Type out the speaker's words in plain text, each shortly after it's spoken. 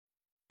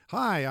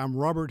Hi, I'm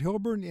Robert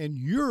Hilburn, and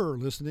you're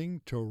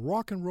listening to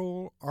Rock and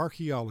Roll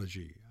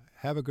Archaeology.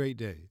 Have a great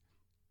day.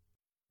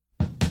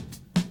 You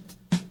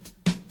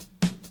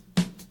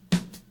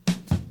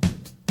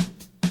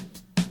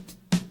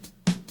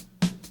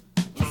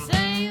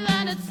say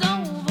that it's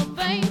over,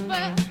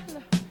 baby.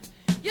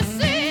 You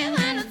say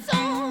that it's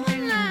over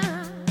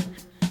now.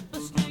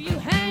 But still you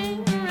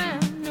hang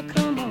around. Now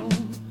come on,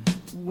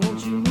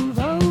 won't you move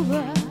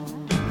over?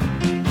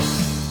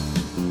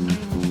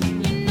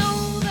 You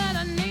know that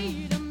I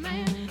need a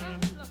man.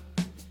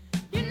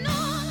 You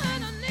know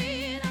that I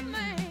need a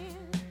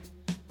man.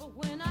 But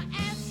when I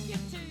ask you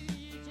to,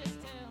 you just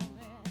tell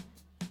me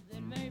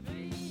that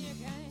maybe you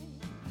can.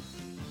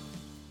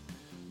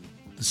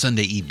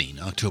 Sunday evening,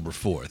 October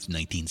 4th,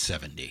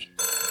 1970.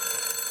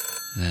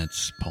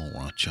 That's Paul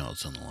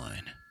Rothchild's on the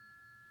line.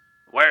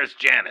 Where's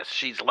Janice?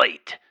 She's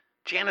late.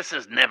 Janice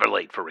is never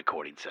late for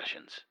recording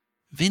sessions.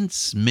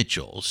 Vince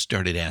Mitchell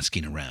started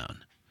asking around.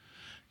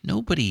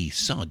 Nobody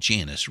saw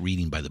Janice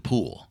reading by the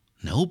pool.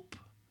 Nope.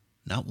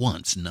 Not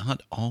once,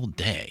 not all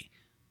day.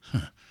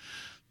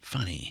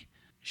 Funny.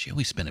 She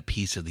always spent a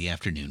piece of the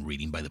afternoon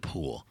reading by the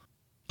pool.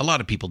 A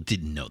lot of people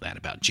didn't know that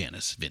about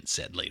Janice, Vince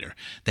said later,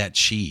 that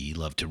she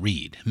loved to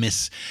read.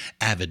 Miss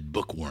Avid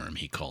Bookworm,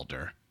 he called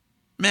her.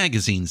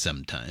 Magazines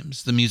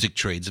sometimes, the music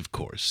trades, of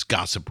course,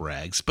 gossip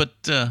rags,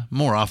 but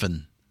more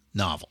often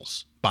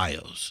novels,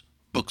 bios,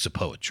 books of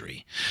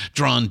poetry,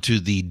 drawn to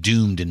the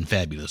doomed and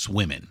fabulous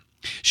women.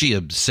 She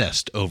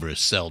obsessed over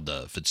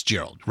Zelda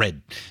Fitzgerald,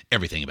 read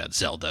everything about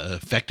Zelda,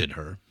 affected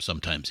her,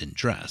 sometimes in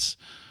dress,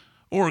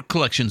 or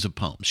collections of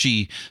poems.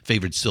 She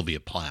favored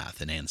Sylvia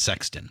Plath and Anne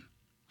Sexton.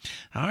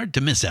 Hard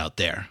to miss out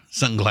there.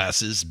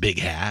 Sunglasses, big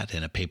hat,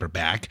 and a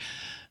paperback.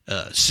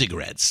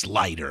 Cigarettes,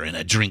 lighter, and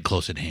a drink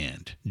close at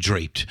hand,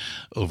 draped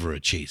over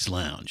a chaise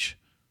lounge.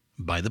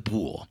 By the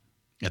pool,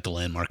 at the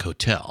Landmark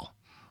Hotel,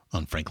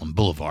 on Franklin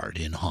Boulevard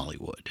in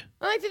Hollywood.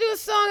 I like to do a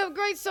song of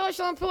great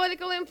social and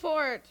political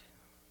import.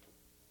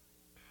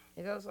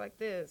 It goes like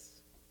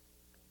this.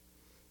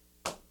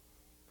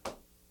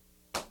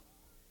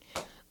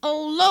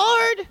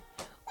 Oh Lord,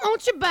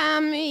 won't you buy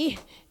me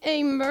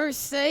a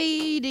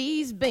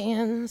Mercedes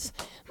Benz?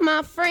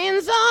 My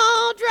friends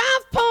all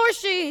drive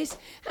Porsches.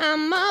 I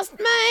must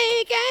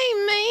make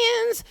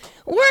amends.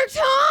 Worked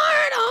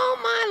hard all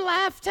my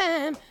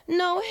lifetime,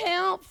 no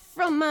help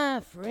from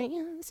my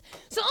friends.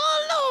 So,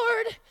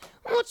 oh Lord,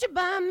 won't you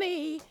buy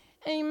me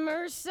a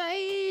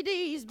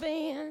Mercedes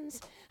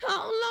Benz?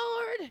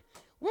 Oh Lord,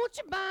 won't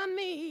you buy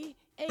me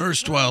a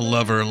Erstwhile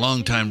lover,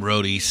 longtime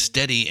roadie,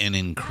 steady and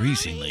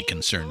increasingly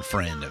concerned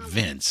friend of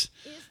Vince,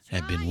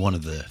 had been one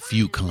of the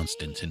few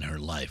constants in her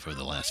life over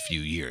the last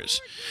few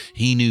years.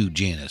 He knew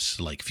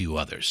Janice like few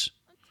others.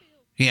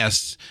 He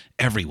asked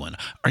everyone,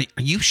 Are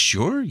you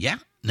sure? Yeah?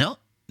 No?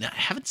 I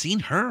haven't seen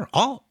her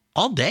all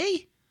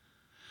day?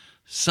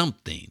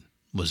 Something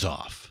was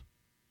off.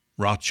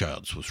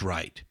 Rothschild's was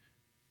right.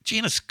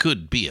 Janice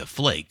could be a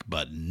flake,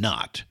 but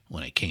not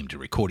when it came to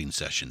recording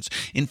sessions.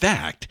 In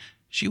fact,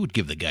 she would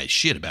give the guys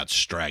shit about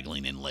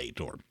straggling in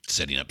late or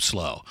setting up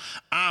slow.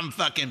 I'm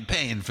fucking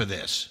paying for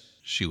this,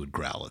 she would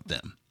growl at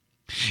them.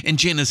 And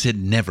Janice had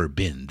never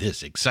been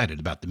this excited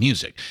about the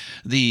music.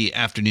 The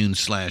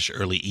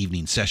afternoon/early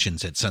evening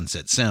sessions at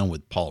Sunset Sound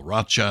with Paul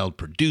Rothchild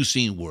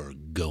producing were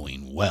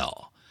going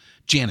well.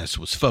 Janice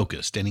was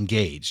focused and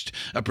engaged,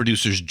 a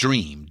producer's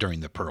dream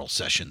during the Pearl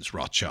sessions,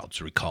 Rothschild's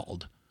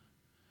recalled.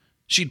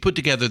 She'd put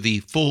together the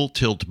Full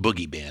Tilt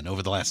Boogie Band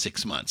over the last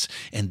 6 months,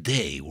 and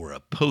they were a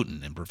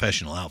potent and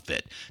professional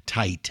outfit.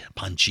 Tight,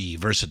 punchy,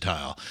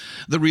 versatile.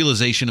 The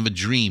realization of a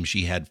dream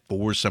she had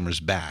 4 summers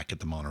back at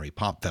the Monterey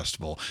Pop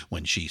Festival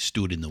when she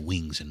stood in the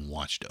wings and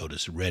watched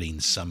Otis Redding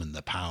summon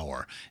the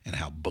power and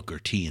how Booker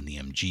T and the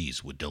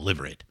MGs would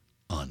deliver it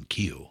on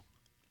cue.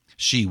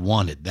 She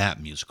wanted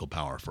that musical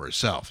power for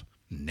herself.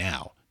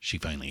 Now she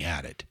finally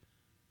had it.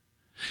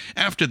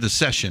 After the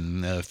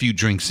session, a few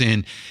drinks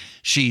in,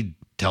 she'd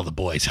tell the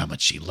boys how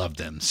much she loved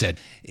them, said,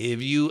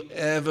 "If you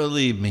ever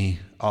leave me,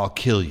 I'll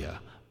kill ya.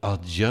 I'll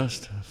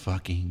just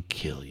fucking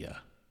kill ya."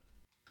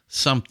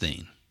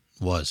 Something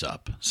was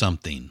up.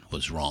 Something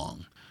was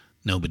wrong.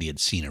 Nobody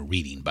had seen her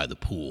reading by the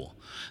pool.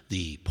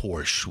 The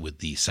Porsche with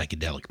the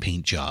psychedelic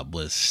paint job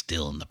was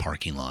still in the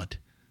parking lot.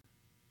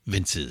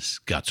 Vince's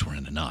guts were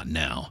in a knot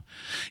now.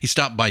 He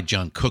stopped by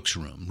John Cook's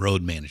room,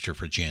 road manager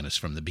for Janice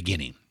from the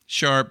beginning.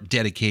 Sharp,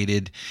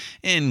 dedicated,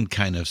 and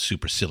kind of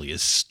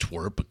supercilious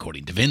twerp,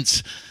 according to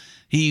Vince.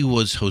 He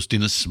was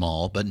hosting a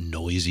small but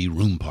noisy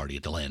room party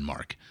at the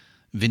Landmark.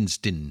 Vince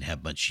didn't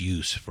have much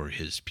use for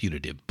his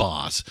putative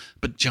boss,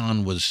 but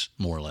John was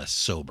more or less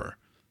sober.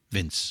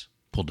 Vince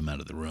pulled him out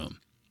of the room.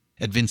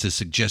 At Vince's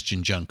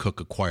suggestion, John Cook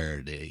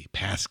acquired a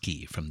pass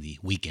key from the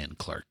weekend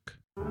clerk.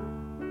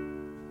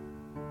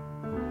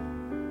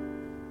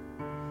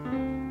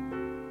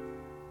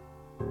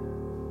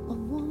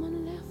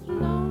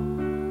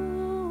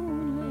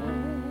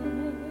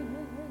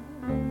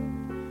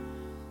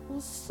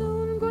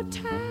 Soon grow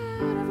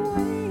tired of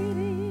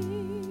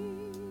waiting.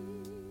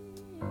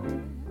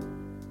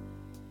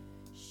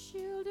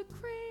 She'll do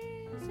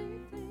crazy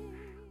things.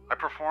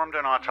 performed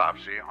an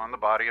autopsy on the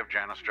body of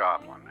Janis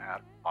Joplin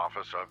at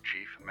Office of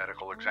Chief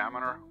Medical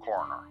Examiner,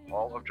 Coroner,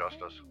 Hall of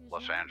Justice,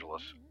 Los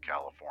Angeles,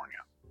 California.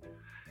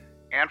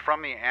 And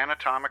from the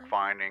anatomic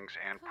findings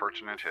and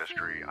pertinent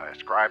history, I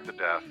ascribe the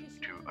death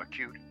to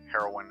acute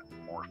heroin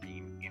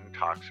morphine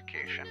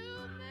intoxication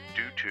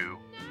due to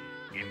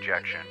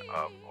injection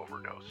of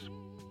overdose.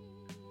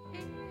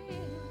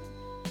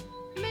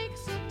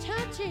 Makes a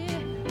touchy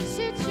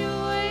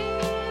situation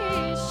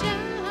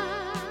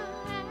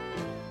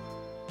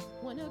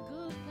when a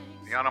good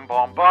thing. The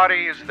unembalmed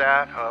body is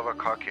that of a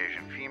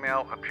Caucasian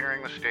female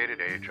appearing the stated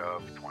age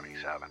of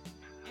 27.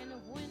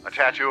 A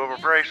tattoo of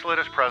a bracelet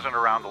is present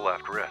around the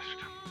left wrist.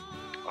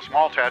 A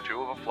small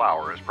tattoo of a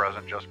flower is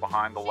present just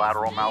behind the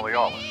lateral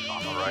malleolus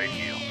on the right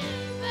heel.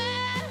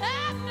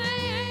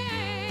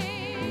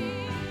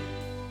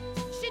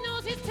 She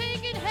knows he's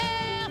taking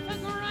half for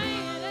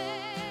granted.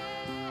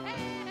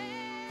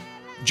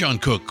 John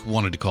Cook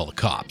wanted to call the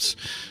cops.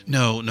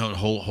 No,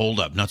 hold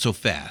up, not so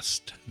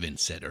fast,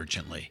 Vince said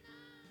urgently.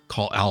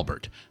 Call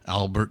Albert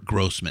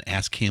Grossman.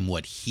 Ask him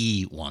what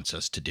he wants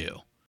us to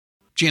do.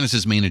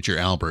 Janis's manager,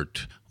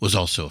 Albert, was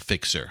also a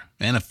fixer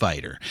and a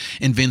fighter,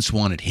 and Vince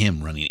wanted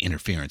him running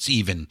interference,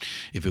 even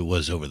if it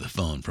was over the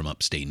phone from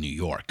upstate New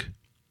York.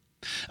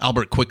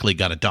 Albert quickly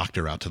got a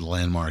doctor out to the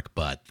landmark,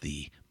 but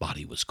the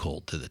body was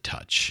cold to the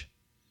touch.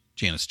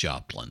 Janis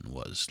Joplin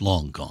was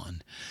long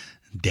gone,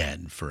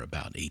 dead for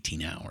about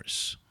 18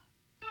 hours.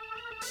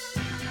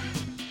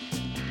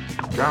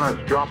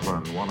 Janis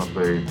Joplin, one of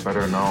the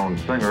better-known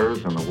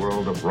singers in the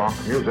world of rock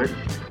music,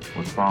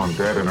 was found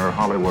dead in her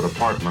Hollywood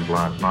apartment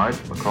last night.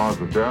 The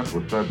cause of death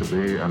was said to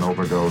be an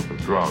overdose of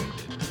drugs.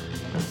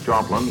 Miss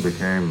Joplin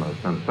became a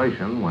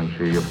sensation when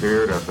she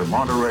appeared at the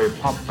Monterey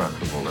Pop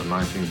Festival in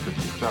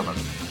 1957.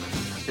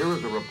 Here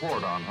is a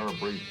report on her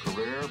brief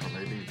career from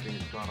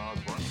ABC's Scott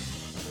Osborne.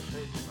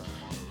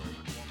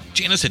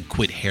 Janis had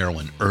quit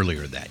heroin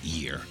earlier that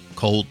year,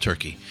 cold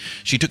turkey.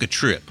 She took a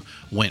trip,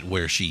 went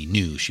where she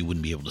knew she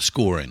wouldn't be able to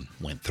score, and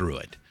went through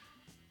it.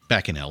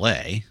 Back in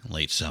L.A.,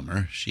 late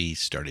summer, she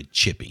started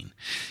chipping,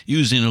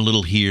 using a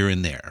little here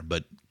and there,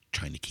 but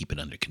trying to keep it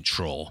under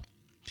control.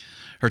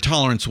 Her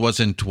tolerance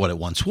wasn't what it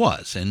once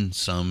was, and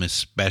some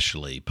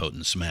especially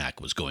potent smack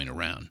was going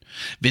around.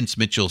 Vince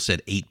Mitchell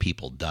said 8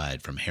 people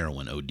died from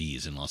heroin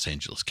ODs in Los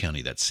Angeles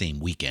County that same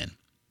weekend.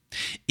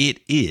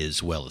 It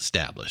is well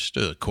established,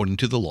 according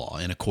to the law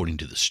and according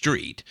to the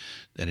street,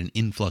 that an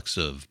influx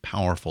of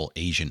powerful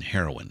Asian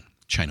heroin,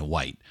 China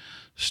White,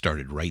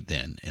 started right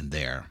then and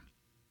there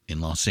in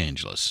Los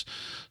Angeles,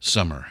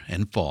 summer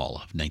and fall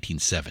of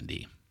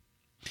 1970.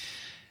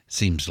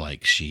 Seems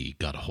like she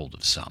got a hold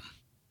of some.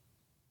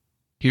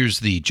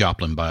 Here's the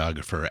Joplin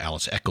biographer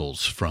Alice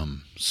Eccles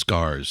from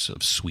Scars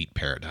of Sweet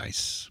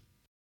Paradise.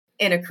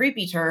 In a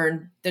creepy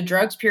turn, the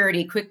drug's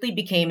purity quickly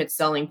became its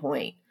selling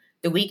point.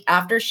 The week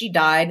after she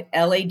died,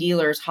 LA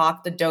dealers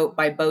hawked the dope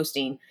by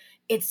boasting,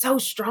 "It's so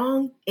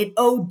strong, it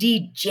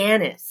OD'd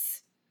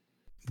Janis."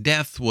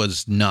 Death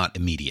was not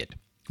immediate,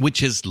 which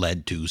has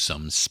led to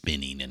some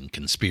spinning and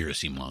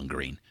conspiracy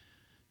mongering.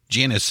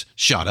 Janis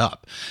shot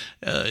up,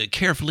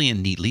 carefully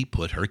and neatly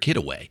put her kid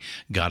away,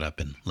 got up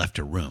and left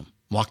her room,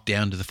 walked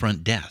down to the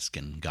front desk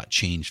and got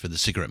change for the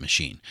cigarette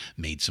machine,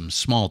 made some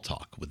small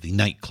talk with the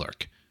night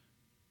clerk.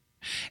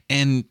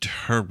 And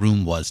her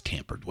room was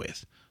tampered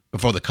with.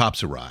 Before the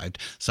cops arrived,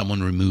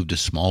 someone removed a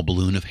small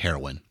balloon of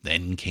heroin,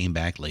 then came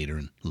back later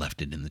and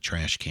left it in the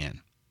trash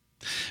can.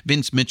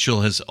 Vince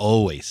Mitchell has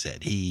always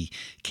said he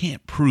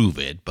can't prove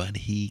it, but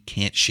he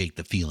can't shake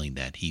the feeling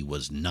that he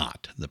was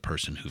not the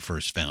person who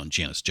first found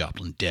Janis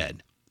Joplin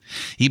dead.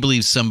 He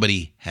believes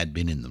somebody had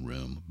been in the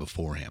room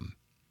before him.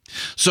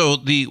 So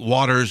the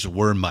waters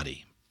were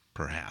muddy,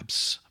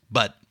 perhaps,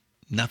 but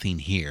nothing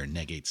here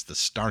negates the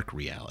stark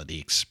reality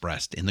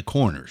expressed in the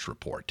coroner's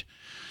report.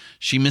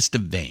 She missed a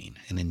vein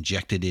and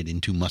injected it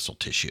into muscle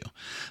tissue,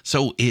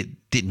 so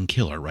it didn't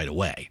kill her right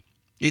away.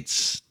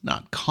 It's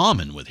not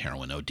common with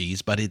heroin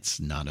ODs, but it's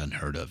not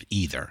unheard of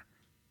either.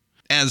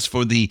 As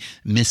for the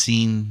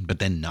missing but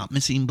then not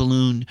missing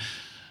balloon,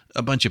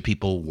 a bunch of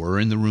people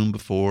were in the room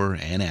before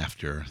and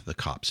after the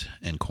cops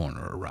and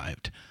coroner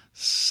arrived.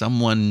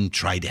 Someone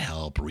tried to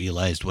help,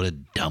 realized what a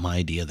dumb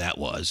idea that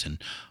was,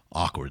 and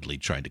awkwardly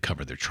tried to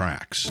cover their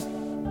tracks.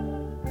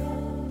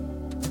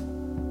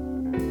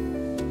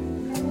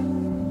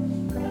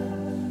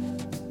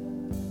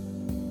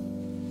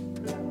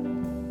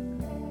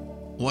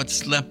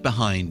 What's Left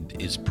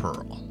Behind is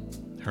Pearl,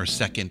 her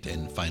second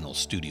and final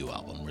studio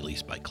album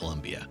released by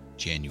Columbia,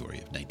 January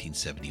of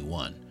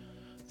 1971.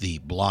 The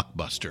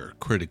blockbuster,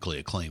 critically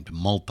acclaimed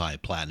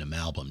multi-platinum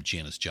album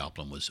Janis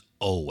Joplin was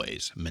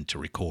always meant to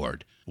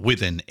record,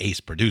 with an ace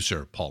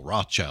producer, Paul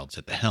Rothchild,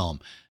 at the helm,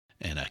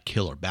 and a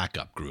killer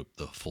backup group,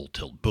 the Full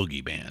Tilt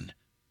Boogie Band.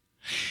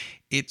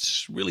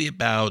 It's really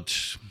about,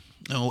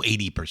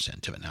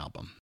 80% of an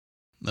album.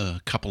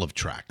 A couple of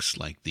tracks,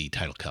 like the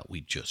title cut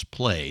we just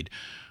played,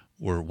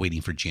 were waiting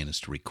for Janis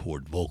to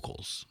record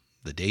vocals.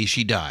 The day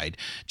she died,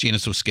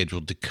 Janis was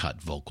scheduled to cut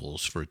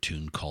vocals for a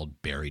tune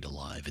called Buried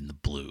Alive in the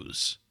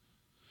Blues.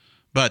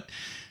 But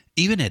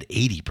Even at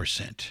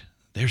 80%,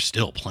 there's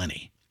still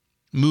plenty.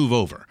 Move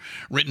Over,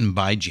 written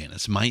by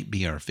Janis, might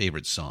be our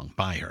favorite song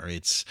by her.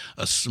 It's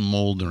a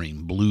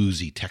smoldering,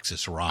 bluesy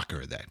Texas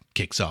rocker that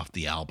kicks off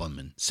the album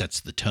and sets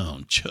the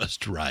tone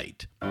just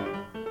right.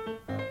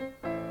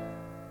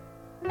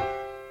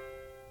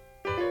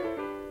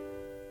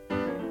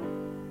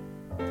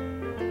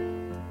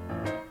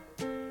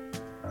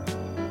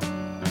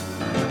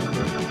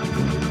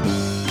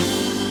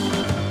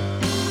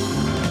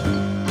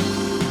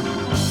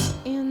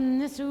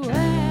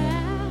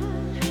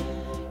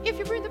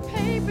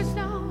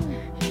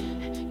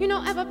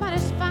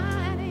 Everybody's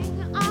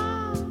fighting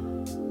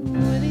on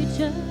with each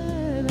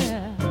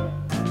other.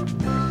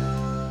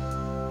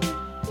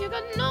 You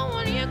got no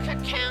one you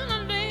can count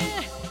on,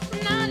 dear,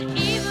 not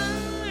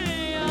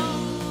even your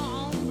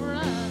own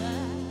brother.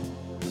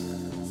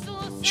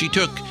 She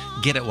took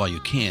Get It While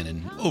You Can,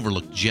 an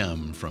overlooked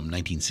gem from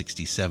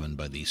 1967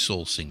 by the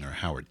soul singer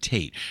Howard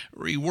Tate,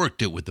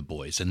 reworked it with the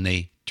boys, and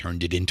they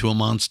turned it into a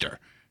monster.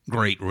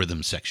 Great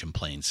rhythm section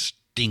playing,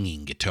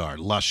 stinging guitar,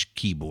 lush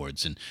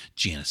keyboards, and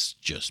Janis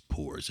just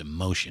pours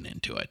emotion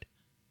into it.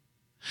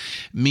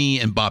 Me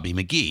and Bobby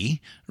McGee,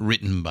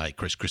 written by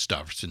Chris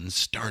Christopherson,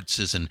 starts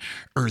as an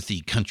earthy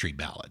country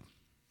ballad.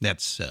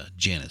 That's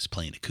Janis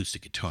playing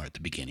acoustic guitar at the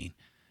beginning.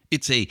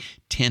 It's a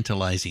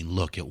tantalizing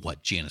look at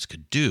what Janis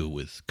could do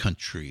with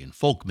country and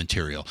folk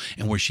material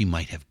and where she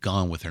might have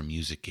gone with her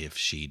music if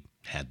she'd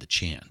had the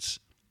chance.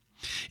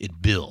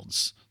 It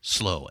builds,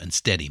 slow and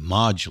steady,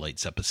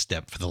 modulates up a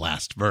step for the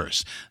last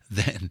verse.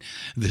 Then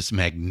this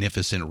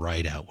magnificent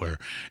ride-out where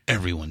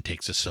everyone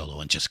takes a solo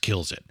and just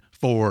kills it.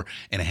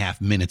 4.5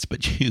 minutes,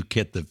 but you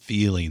get the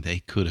feeling they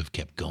could have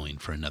kept going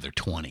for another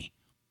 20.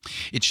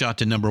 It shot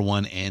to number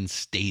 1 and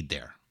stayed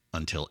there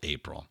until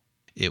April.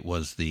 It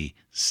was the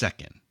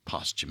second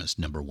posthumous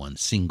number 1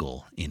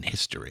 single in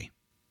history.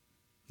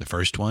 The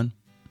first one,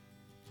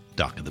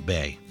 Dock of the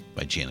Bay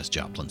by Janis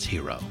Joplin's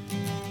hero,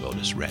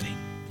 Otis Redding.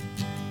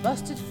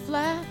 Busted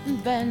flat in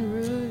Baton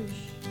Rouge,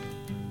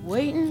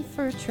 waiting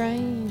for a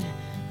train,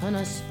 and I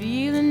was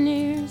feeling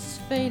near as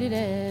faded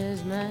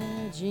as my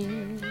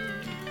jeans.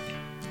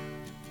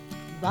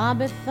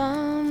 Bobby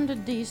thumbed a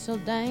diesel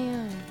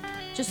down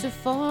just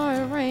before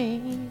it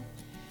rained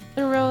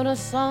and rode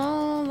us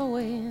all the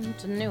way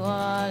to New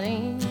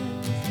Orleans.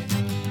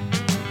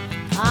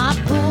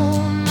 I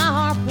pulled my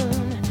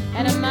harpoon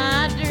out of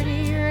my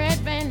dirty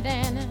red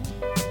bandana.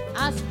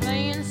 I was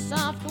playing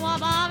soft while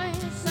Bobby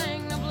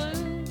sang the blues.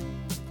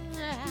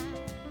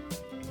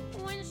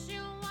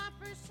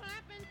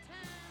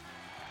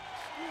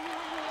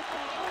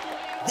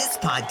 This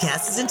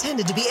podcast is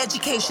intended to be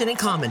education and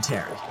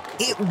commentary.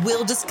 It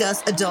will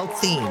discuss adult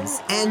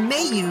themes and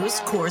may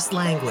use coarse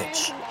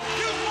language.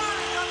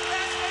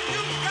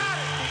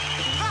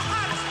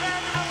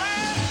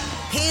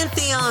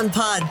 Pantheon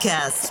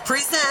Podcasts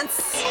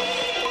presents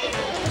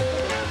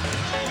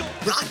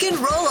Rock and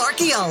Roll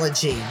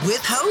Archaeology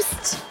with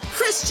host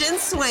Christian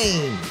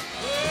Swain.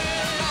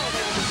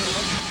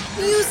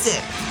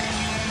 Music.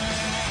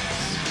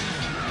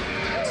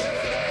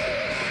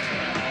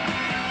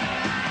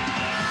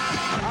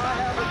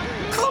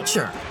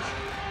 Culture.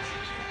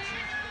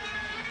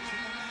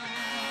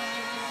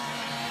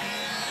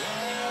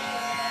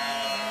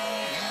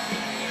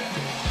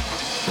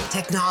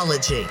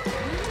 Technology.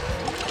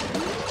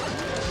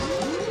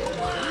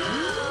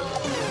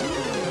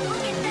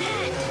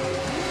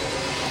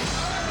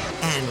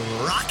 And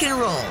rock and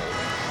roll.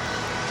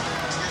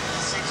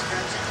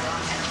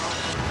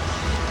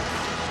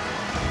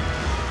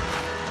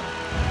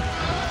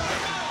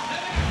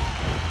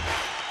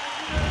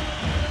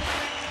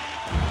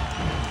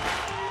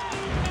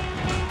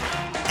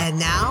 And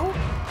now,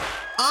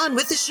 on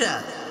with the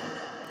show.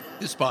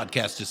 This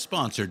podcast is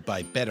sponsored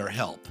by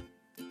BetterHelp.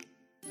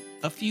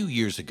 A few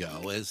years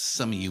ago, as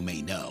some of you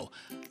may know,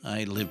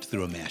 I lived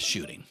through a mass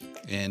shooting.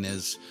 And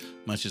as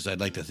much as I'd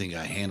like to think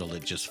I handled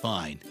it just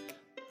fine,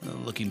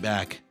 looking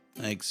back,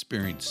 I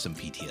experienced some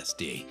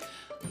PTSD.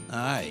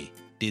 I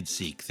did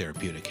seek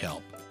therapeutic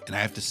help, and I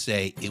have to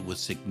say it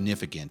was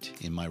significant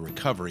in my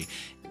recovery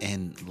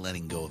and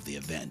letting go of the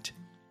event.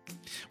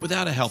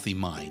 Without a healthy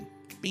mind,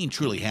 being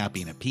truly happy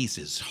and at peace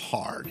is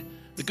hard.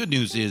 The good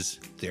news is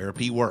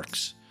therapy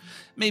works.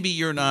 Maybe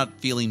you're not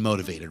feeling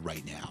motivated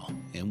right now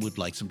and would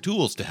like some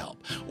tools to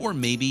help. Or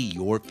maybe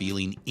you're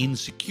feeling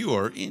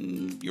insecure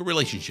in your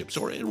relationships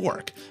or at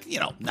work.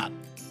 Not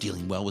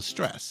dealing well with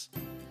stress.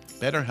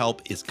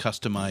 BetterHelp is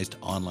customized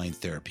online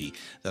therapy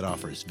that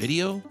offers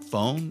video,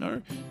 phone,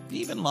 or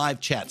even live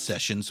chat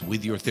sessions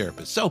with your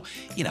therapist. So,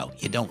 you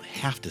don't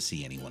have to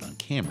see anyone on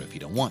camera if you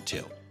don't want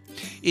to.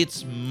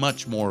 It's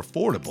much more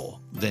affordable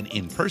than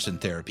in-person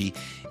therapy,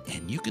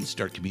 and you can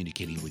start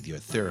communicating with your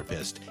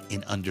therapist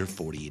in under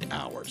 48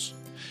 hours.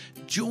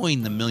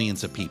 Join the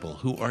millions of people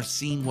who are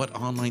seeing what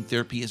online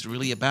therapy is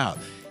really about.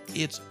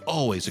 It's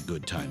always a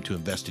good time to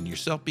invest in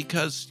yourself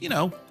because,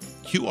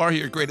 you are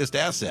your greatest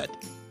asset.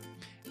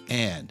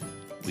 And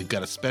we've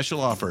got a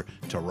special offer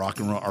to Rock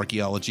and Roll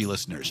Archaeology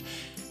listeners.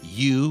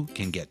 You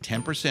can get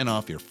 10%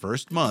 off your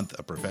first month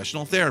of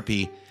professional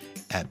therapy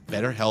at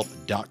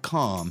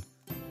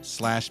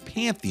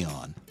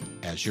betterhelp.com/Pantheon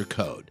as your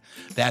code.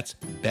 That's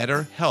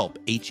BetterHelp,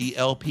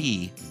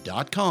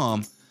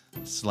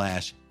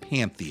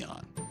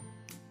 HELP.com/Pantheon.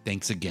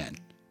 Thanks again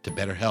to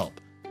BetterHelp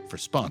for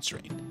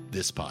sponsoring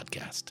this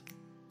podcast.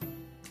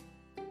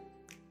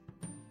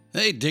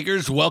 Hey,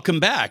 diggers, welcome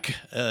back.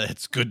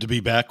 It's good to be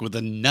back with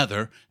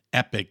another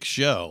epic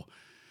show.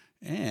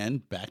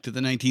 And back to the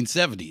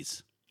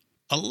 1970s.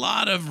 A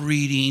lot of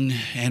reading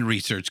and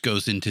research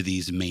goes into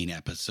these main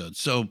episodes,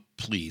 so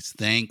please,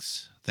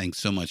 thanks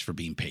so much for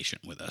being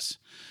patient with us.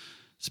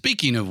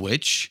 Speaking of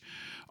which,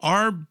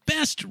 our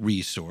best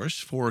resource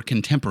for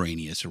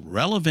contemporaneous,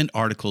 relevant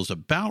articles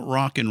about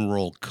rock and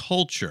roll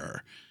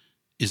culture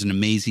is an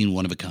amazing,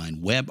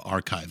 one-of-a-kind web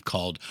archive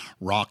called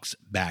Rock's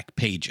Back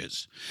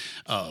Pages.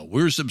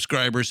 We're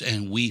subscribers,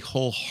 and we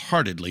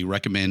wholeheartedly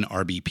recommend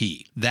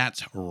RBP.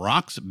 That's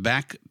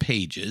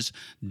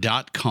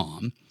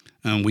rocksbackpages.com.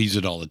 We use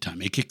it all the time.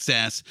 It kicks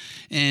ass,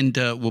 and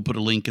we'll put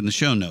a link in the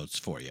show notes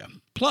for you.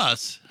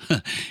 Plus,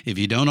 if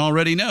you don't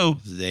already know,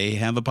 they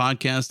have a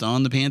podcast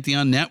on the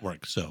Pantheon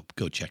Network, so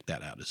go check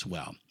that out as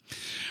well.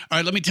 All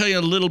right, let me tell you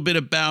a little bit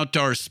about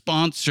our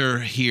sponsor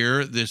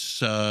here,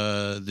 this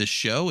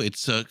show.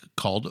 It's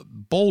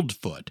called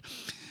Boldfoot.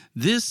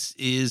 This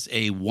is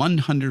a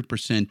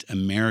 100%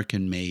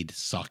 American-made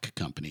sock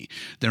company.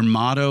 Their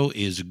motto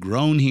is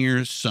grown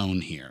here,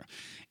 sewn here.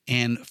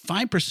 And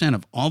 5%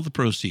 of all the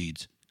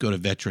proceeds go to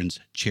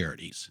veterans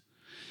charities.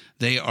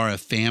 They are a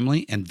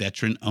family and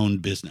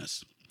veteran-owned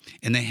business,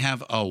 and they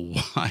have a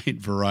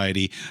wide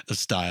variety of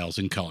styles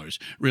and colors.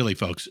 Really,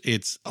 folks,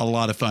 it's a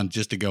lot of fun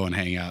just to go and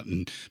hang out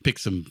and pick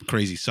some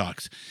crazy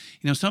socks.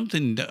 You know,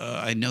 something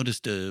I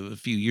noticed a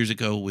few years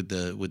ago with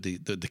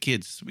the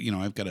kids. You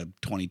know, I've got a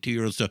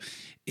 22-year-old, so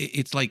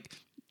it's like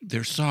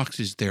their socks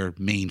is their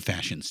main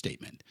fashion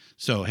statement.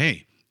 So,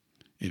 hey,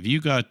 if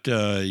you got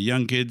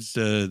young kids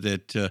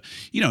that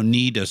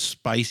need a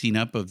spicing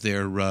up of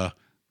their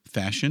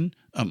fashion,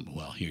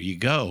 well, here you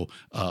go.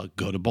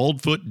 Go to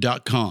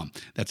boldfoot.com.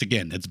 That's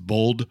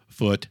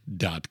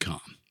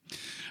boldfoot.com.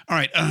 All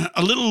right,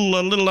 a little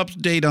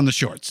update on the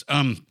shorts.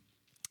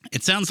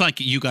 It sounds like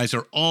you guys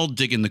are all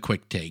digging the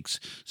quick takes,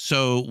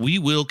 so we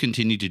will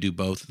continue to do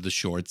both the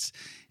shorts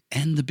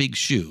and the big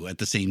shoe at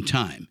the same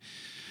time.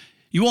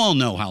 You all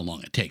know how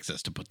long it takes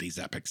us to put these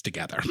epics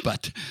together,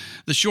 but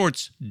the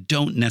shorts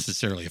don't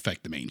necessarily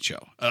affect the main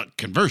show.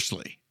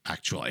 Conversely,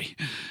 actually,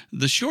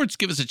 the shorts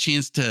give us a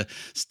chance to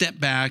step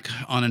back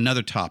on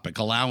another topic,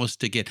 allow us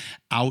to get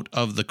out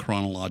of the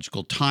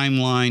chronological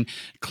timeline,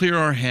 clear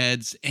our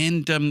heads,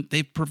 and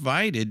they've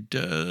provided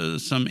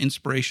some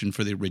inspiration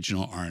for the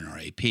original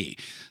RNRAP.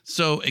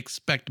 So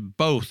expect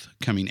both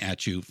coming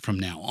at you from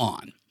now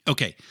on.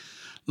 Okay.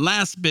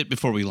 Last bit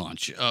before we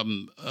launch,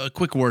 a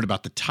quick word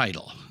about the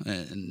title,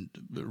 and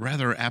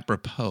rather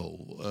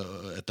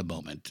apropos at the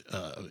moment,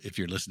 if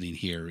you're listening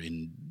here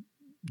in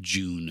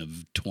June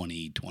of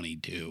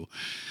 2022.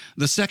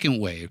 The second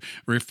wave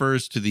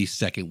refers to the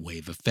second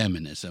wave of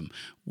feminism,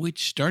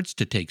 which starts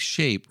to take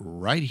shape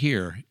right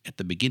here at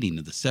the beginning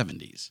of the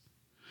 70s.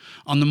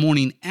 On the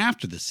Morning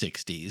After the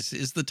 60s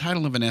is the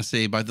title of an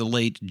essay by the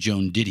late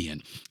Joan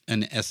Didion,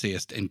 an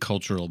essayist and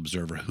cultural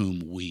observer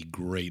whom we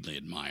greatly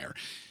admire.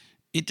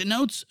 It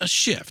denotes a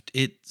shift.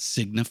 It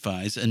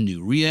signifies a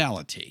new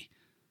reality.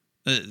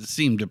 It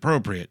seemed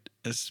appropriate,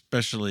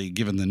 especially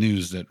given the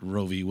news that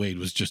Roe v. Wade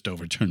was just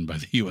overturned by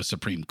the U.S.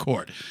 Supreme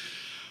Court.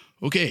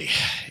 Okay,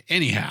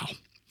 anyhow,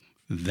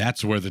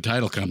 that's where the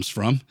title comes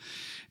from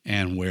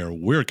and where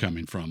we're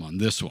coming from on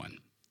this one.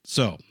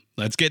 So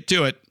let's get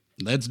to it.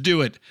 Let's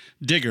do it.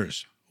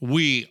 Diggers,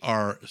 we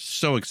are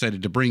so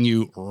excited to bring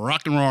you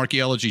Rock and Roll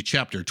Archaeology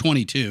Chapter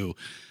 22,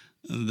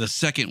 The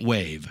Second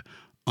Wave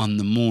on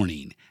the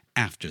Morning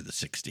After the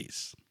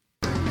 60s.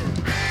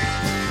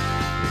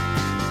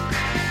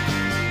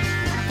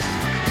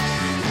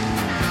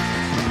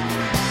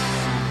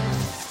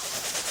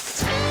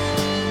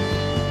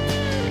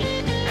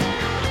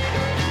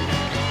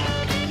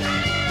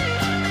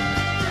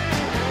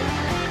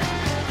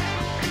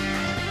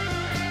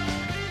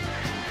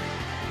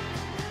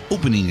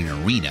 Opening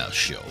an arena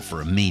show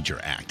for a major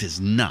act is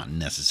not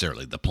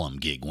necessarily the plum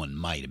gig one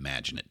might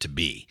imagine it to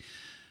be.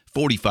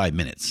 45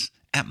 minutes,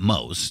 at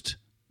most,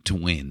 to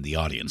win the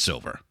audience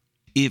over.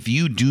 If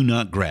you do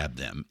not grab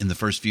them in the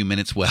first few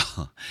minutes,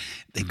 well,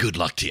 then good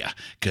luck to you,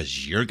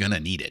 because you're going to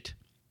need it.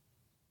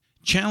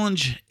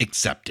 Challenge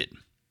accepted.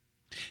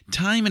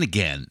 Time and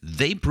again,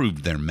 they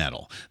proved their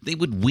mettle. They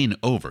would win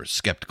over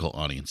skeptical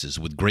audiences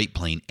with great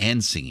playing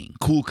and singing,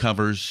 cool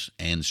covers,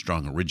 and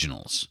strong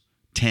originals.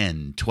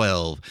 10,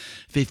 12,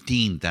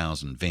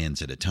 15,000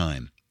 fans at a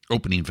time,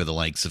 opening for the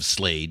likes of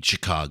Slade,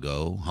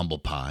 Chicago, Humble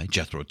Pie,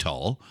 Jethro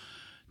Tull.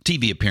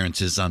 TV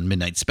appearances on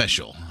Midnight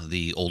Special,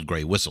 the Old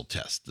Grey Whistle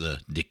Test,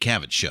 the Dick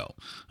Cavett Show.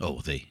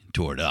 Oh, they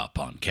toured up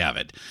on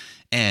Cavett.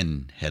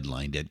 And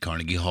headlined at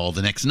Carnegie Hall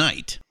the next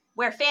night.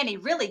 Where Fanny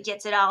really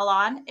gets it all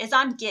on is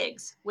on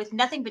gigs. With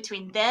nothing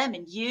between them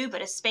and you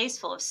but a space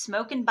full of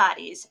smoking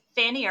bodies,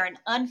 Fanny are an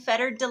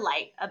unfettered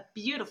delight, a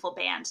beautiful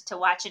band to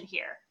watch and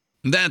hear.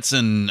 That's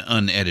an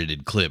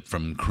unedited clip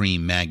from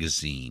Cream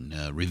magazine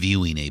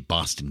reviewing a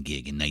Boston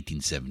gig in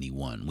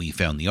 1971. We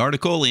found the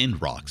article in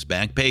Rock's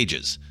back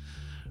pages.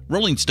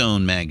 Rolling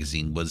Stone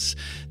magazine was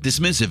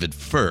dismissive at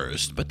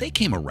first, but they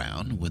came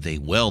around with a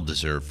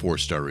well-deserved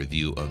 4-star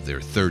review of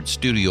their third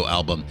studio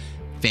album,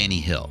 Fanny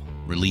Hill,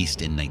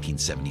 released in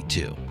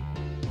 1972.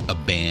 A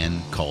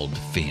band called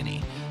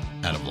Fanny,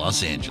 out of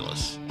Los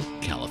Angeles,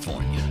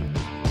 California.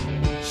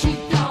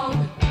 Sheepdog,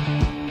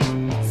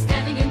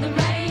 standing in the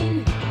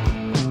rain.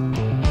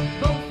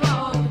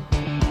 Bullfrog,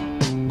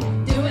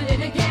 doing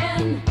it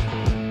again.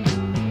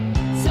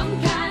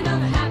 Some kind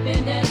of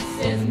happiness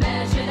is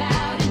measured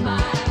out in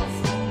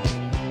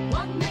miles.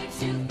 What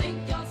makes you think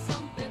you're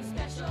something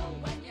special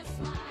when you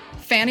smile?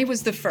 Fanny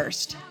was the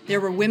first. There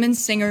were women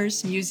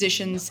singers,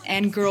 musicians,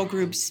 and girl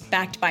groups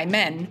backed by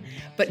men,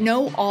 but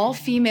no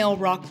all-female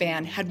rock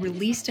band had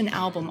released an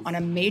album on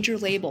a major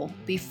label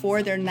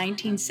before their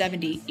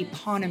 1970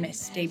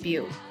 eponymous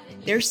debut.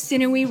 Their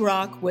sinewy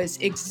rock was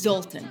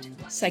exultant,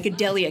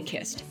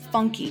 psychedelia-kissed,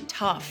 funky,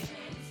 tough,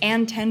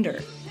 and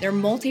tender. Their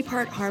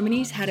multi-part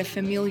harmonies had a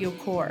familial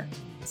core.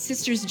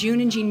 Sisters June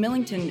and Jean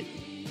Millington,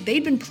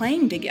 they'd been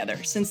playing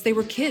together since they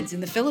were kids in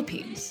the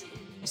Philippines.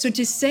 So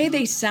to say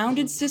they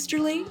sounded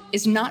sisterly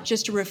is not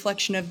just a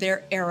reflection of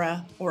their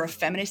era or a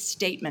feminist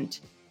statement.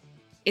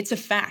 It's a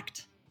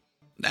fact.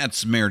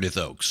 That's Meredith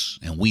Oakes,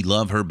 and we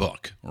love her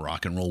book,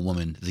 Rock and Roll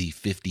Woman, The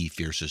 50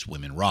 Fiercest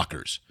Women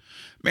Rockers.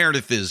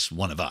 Meredith is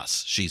one of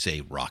us. She's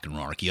a rock and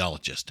roll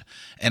archaeologist,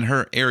 and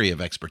her area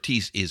of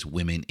expertise is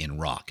women in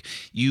rock.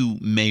 You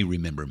may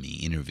remember me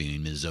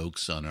interviewing Ms.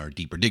 Oakes on our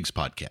Deeper Digs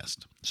podcast.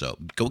 So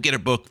go get her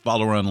book,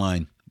 follow her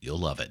online. You'll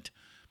love it.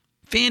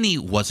 Fanny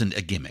wasn't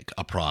a gimmick,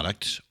 a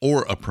product,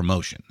 or a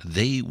promotion.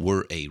 They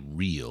were a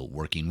real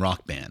working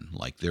rock band,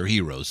 like their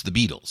heroes, the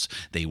Beatles.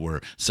 They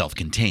were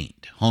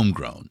self-contained,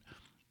 homegrown.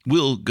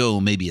 We'll go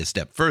maybe a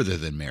step further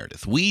than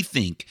Meredith. We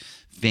think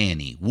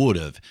Fanny would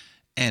have,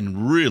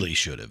 and really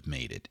should have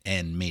made it,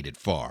 and made it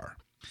far.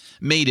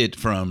 Made it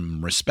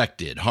from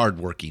respected,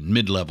 hardworking,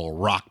 mid-level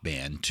rock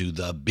band to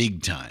the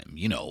big time,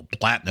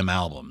 platinum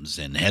albums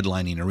and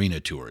headlining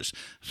arena tours,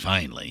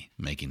 finally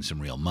making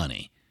some real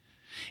money.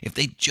 If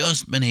they'd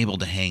just been able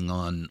to hang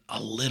on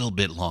a little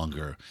bit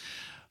longer,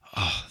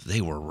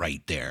 they were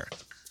right there.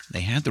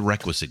 They had the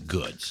requisite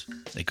goods.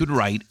 They could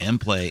write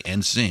and play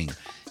and sing,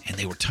 and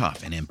they were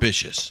tough and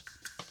ambitious.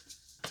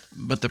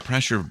 But the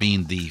pressure of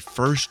being the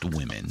first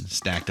women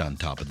stacked on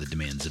top of the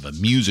demands of a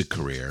music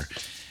career,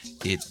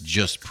 it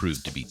just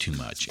proved to be too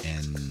much,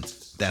 and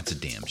that's a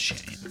damn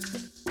shame.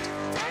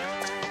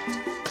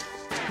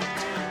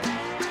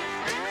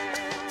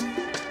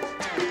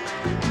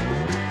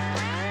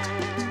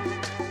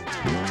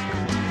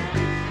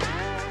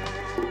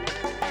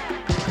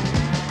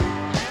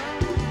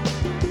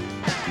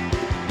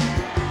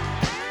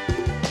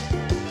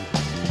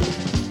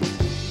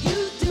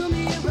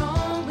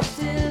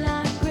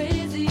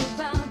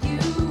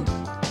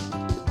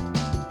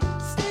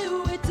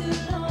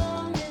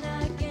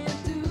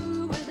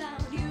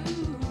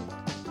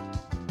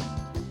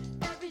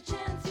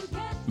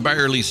 By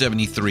early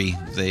 73,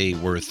 they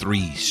were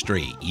 3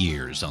 straight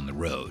years on the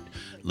road,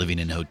 living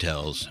in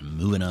hotels,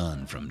 moving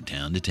on from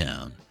town to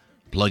town,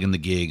 plugging the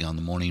gig on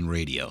the morning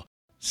radio,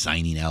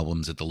 signing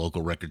albums at the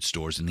local record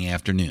stores in the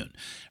afternoon,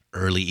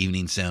 early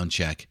evening sound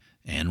check,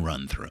 and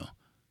run-through.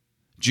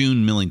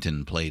 June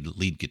Millington played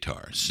lead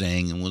guitar,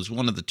 sang, and was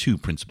one of the 2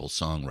 principal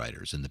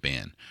songwriters in the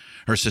band.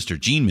 Her sister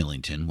Jean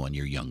Millington, 1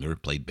 year younger,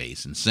 played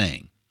bass and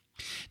sang.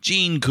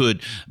 Jean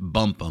could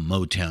bump a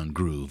Motown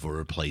groove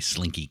or play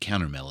slinky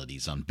counter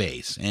melodies on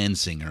bass and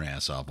sing her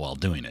ass off while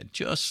doing it,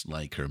 just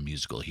like her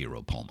musical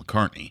hero Paul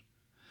McCartney.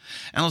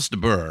 Alice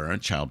DeBurr, a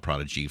child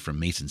prodigy from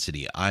Mason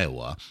City,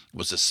 Iowa,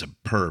 was a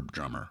superb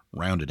drummer,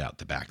 rounded out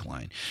the back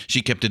line.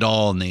 She kept it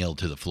all nailed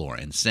to the floor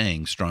and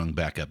sang strong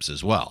backups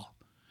as well.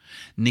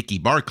 Nikki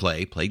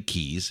Barclay played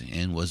keys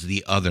and was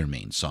the other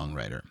main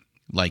songwriter.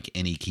 Like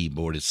any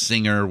keyboardist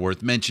singer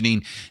worth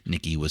mentioning,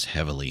 Nikki was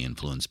heavily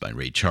influenced by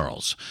Ray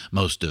Charles.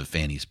 Most of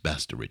Fanny's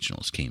best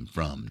originals came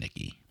from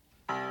Nikki.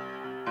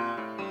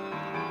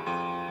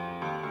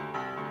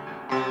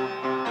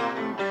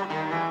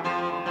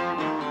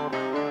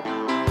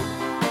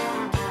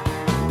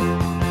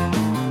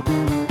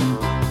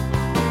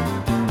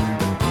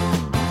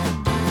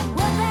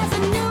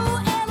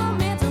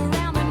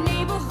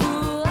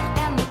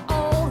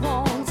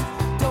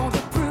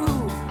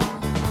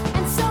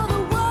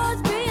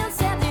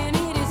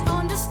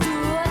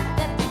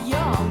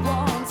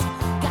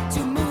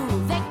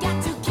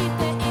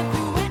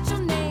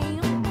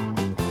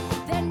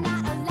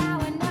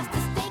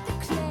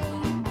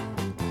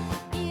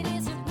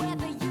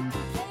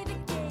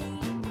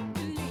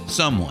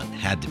 Someone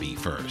had to be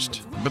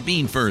first. But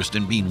being first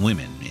and being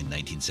women in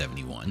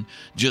 1971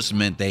 just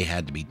meant they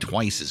had to be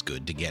twice as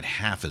good to get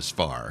half as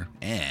far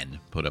and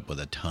put up with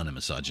a ton of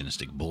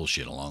misogynistic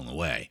bullshit along the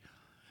way.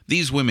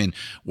 These women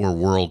were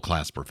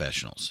world-class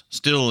professionals,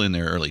 still in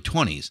their early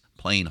 20s,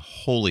 playing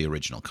wholly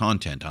original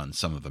content on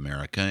some of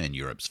America and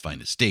Europe's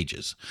finest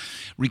stages,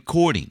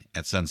 recording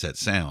at Sunset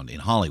Sound in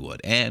Hollywood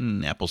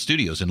and Apple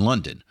Studios in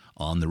London,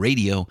 on the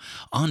radio,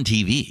 on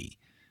TV,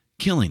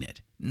 killing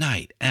it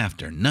night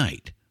after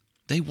night.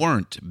 They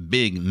weren't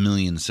big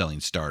million-selling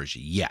stars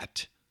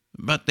yet,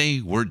 but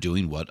they were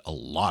doing what a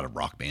lot of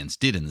rock bands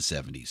did in the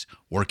 70s,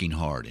 working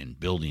hard and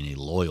building a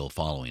loyal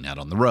following out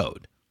on the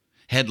road,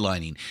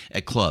 headlining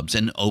at clubs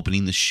and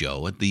opening the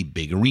show at the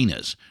big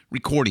arenas,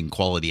 recording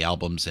quality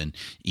albums, and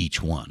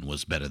each one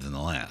was better than the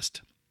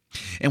last.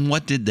 And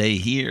what did they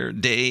hear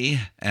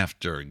day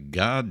after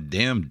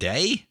goddamn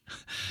day?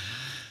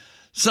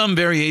 Some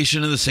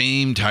variation of the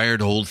same tired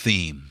old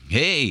theme.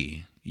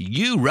 Hey,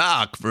 you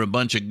rock for a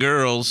bunch of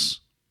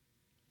girls.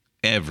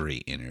 Every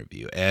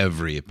interview,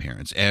 every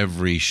appearance,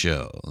 every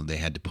show, they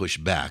had to push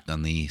back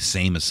on the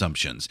same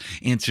assumptions,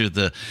 answer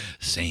the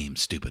same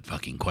stupid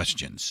fucking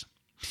questions.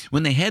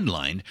 When they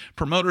headlined,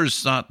 promoters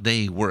thought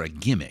they were a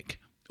gimmick,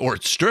 or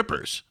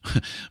strippers.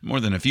 More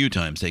than a few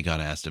times they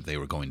got asked if they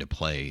were going to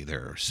play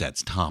their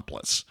sets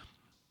topless.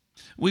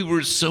 We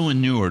were so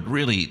inured,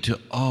 really, to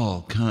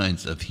all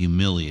kinds of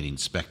humiliating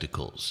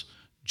spectacles,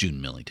 June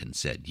Millington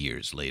said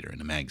years later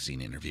in a magazine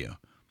interview.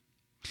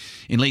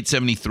 In late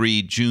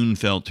 73, June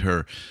felt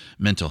her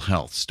mental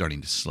health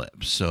starting to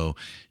slip, so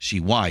she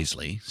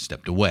wisely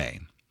stepped away.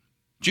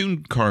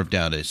 June carved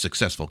out a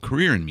successful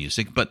career in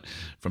music, but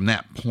from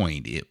that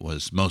point, it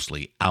was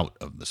mostly out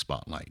of the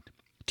spotlight.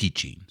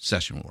 Teaching,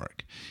 session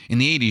work. In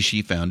the 80s,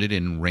 she founded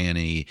and ran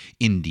a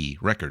indie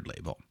record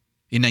label.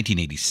 In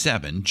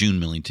 1987, June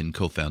Millington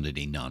co-founded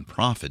a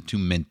nonprofit to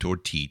mentor,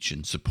 teach,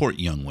 and support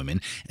young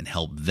women and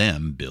help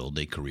them build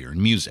a career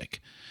in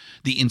music.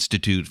 The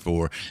Institute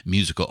for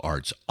Musical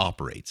Arts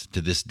operates to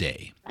this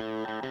day.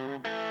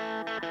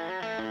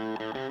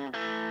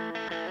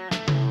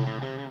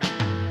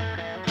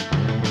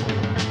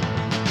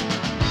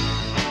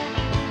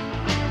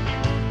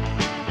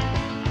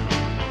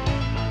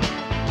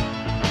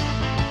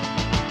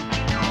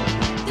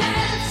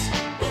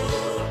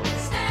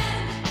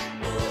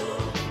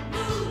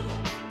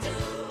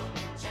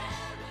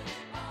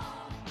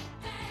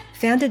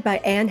 Founded by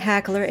Ann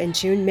Hackler and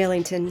June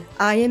Millington,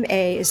 IMA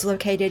is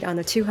located on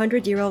a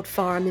 200-year-old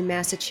farm in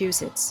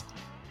Massachusetts.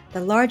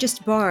 The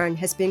largest barn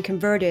has been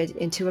converted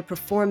into a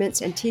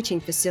performance and teaching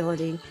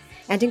facility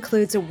and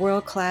includes a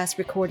world-class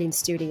recording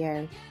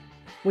studio.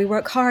 We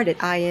work hard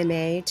at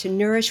IMA to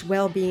nourish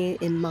well-being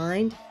in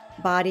mind,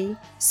 body,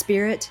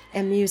 spirit,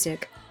 and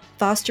music,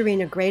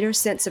 fostering a greater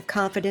sense of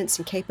confidence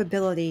and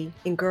capability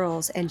in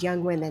girls and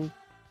young women.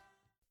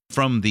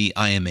 From the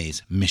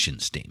IMA's mission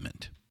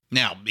statement.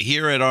 Now,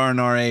 here at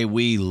RNRA,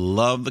 we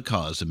love the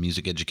cause of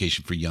music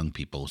education for young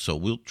people, so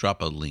we'll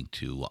drop a link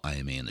to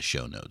IMA in the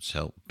show notes.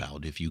 Help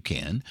out if you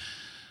can.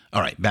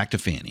 All right, back to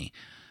Fanny.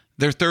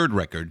 Their third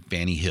record,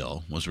 Fanny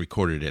Hill, was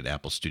recorded at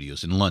Apple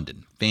Studios in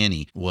London.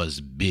 Fanny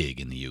was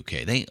big in the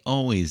UK. They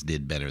always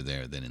did better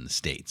there than in the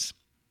States.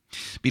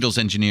 Beatles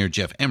engineer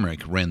Jeff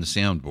Emmerich ran the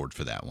soundboard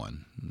for that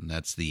one.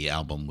 That's the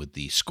album with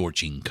the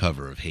scorching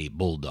cover of Hey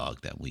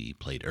Bulldog that we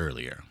played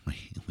earlier.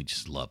 We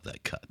just love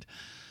that cut.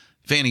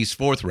 Fanny's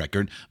fourth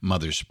record,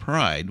 Mother's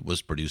Pride,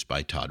 was produced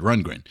by Todd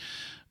Rundgren.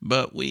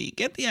 But we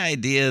get the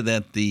idea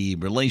that the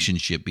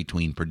relationship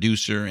between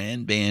producer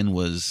and band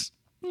was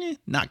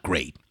not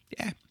great.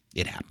 Yeah,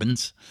 it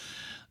happens.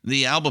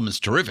 The album is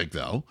terrific,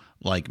 though.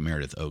 Like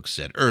Meredith Oakes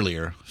said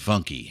earlier,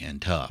 funky and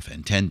tough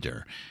and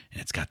tender.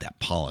 And it's got that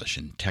polish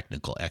and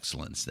technical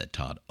excellence that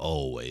Todd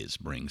always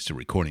brings to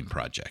recording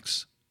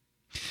projects.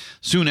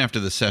 Soon after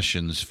the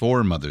sessions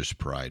for Mother's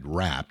Pride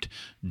wrapped,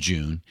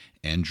 June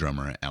and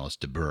drummer Alice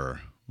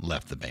DeBurr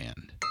left the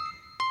band.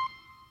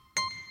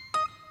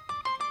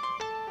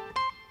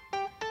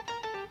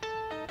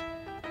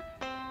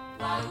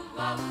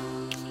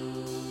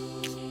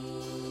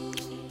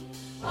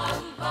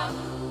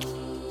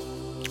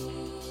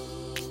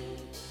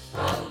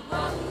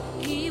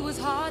 He was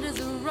hard as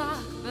a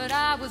rock, but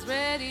I was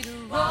ready to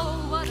roll.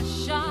 What a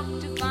shock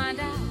to find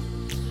out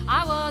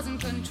I was in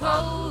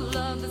control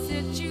of the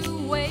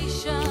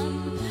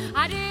situation.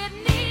 I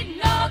didn't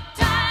need no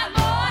time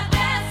or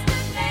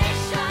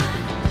destination.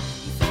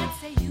 He said,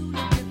 say you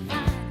look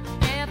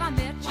fine. Have I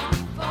met you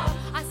before?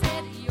 I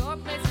said, your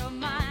place or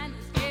mine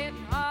is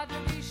getting hard to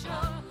be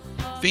sure.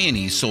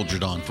 Fanny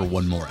soldiered on for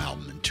one more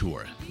album and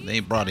tour.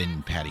 They brought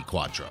in Patti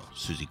Quatro,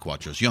 Susie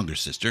Quatro's younger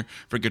sister,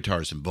 for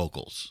guitars and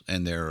vocals,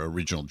 and their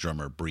original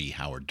drummer Bree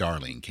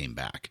Howard-Darling came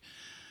back.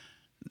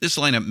 This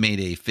lineup made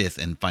a fifth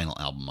and final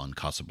album on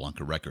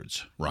Casablanca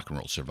Records, Rock and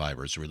Roll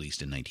Survivors,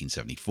 released in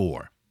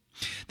 1974.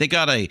 They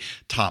got a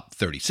top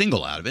 30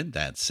 single out of it,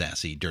 that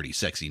sassy, dirty,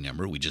 sexy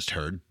number we just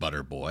heard,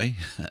 Butter Boy,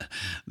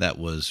 that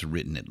was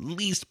written at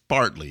least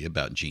partly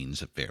about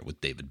Gene's affair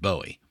with David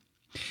Bowie.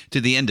 To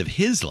the end of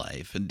his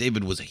life,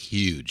 David was a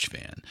huge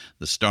fan.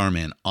 The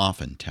Starman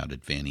often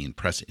touted Fanny in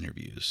press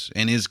interviews,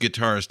 and his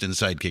guitarist and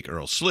sidekick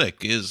Earl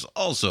Slick is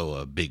also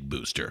a big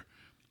booster.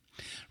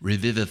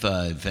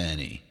 Revivify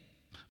Fanny,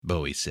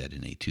 Bowie said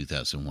in a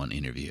 2001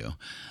 interview.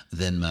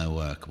 Then my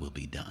work will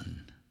be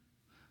done.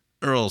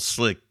 Earl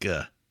Slick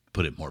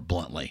put it more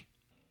bluntly.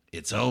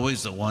 It's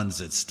always the ones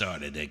that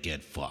started that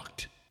get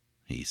fucked,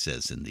 he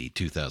says in the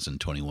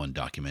 2021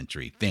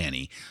 documentary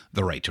Fanny,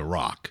 The Right to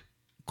Rock.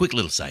 Quick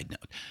little side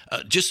note.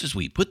 Just as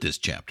we put this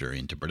chapter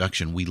into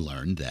production, we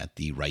learned that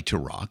The Right to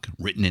Rock,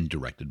 written and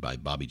directed by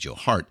Bobby Joe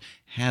Hart,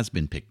 has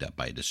been picked up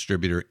by a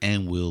distributor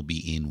and will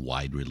be in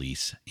wide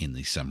release in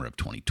the summer of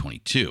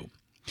 2022.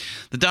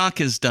 The doc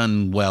has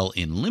done well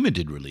in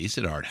limited release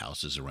at art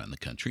houses around the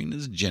country and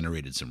has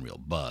generated some real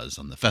buzz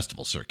on the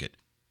festival circuit.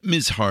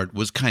 Ms. Hart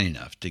was kind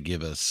enough to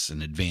give us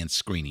an advanced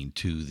screening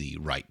to The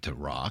Right to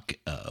Rock.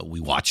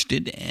 We watched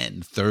it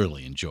and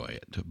thoroughly enjoy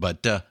it.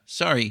 But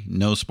sorry,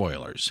 no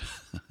spoilers.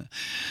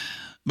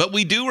 But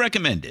we do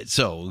recommend it,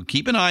 so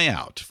keep an eye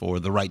out for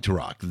The Right to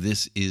Rock.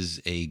 This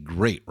is a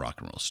great rock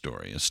and roll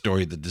story, a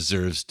story that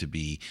deserves to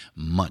be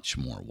much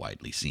more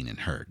widely seen and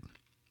heard.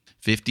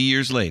 50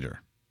 years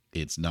later,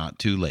 it's not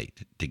too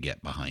late to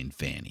get behind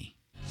Fanny.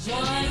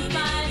 One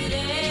fine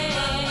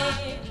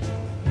day,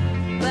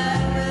 but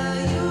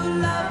will you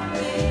love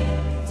me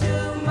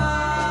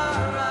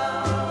tomorrow?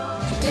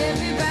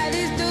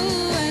 Everybody's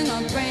doing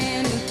a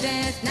brand new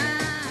dance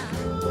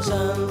now.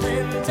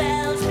 Something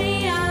tells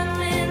me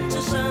I'm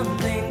into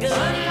something good.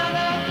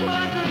 Another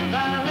Pleasant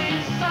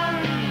Valley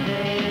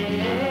Sunday,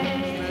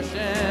 fresh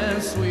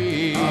and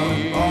sweet.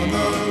 On the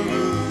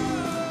roof.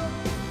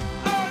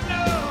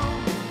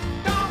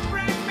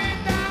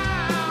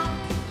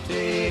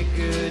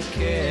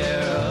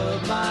 Care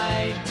of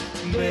my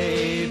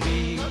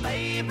baby.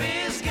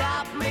 Baby's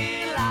got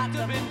me locked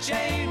up in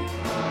chain.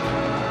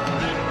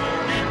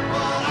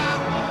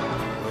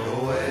 Go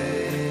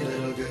away,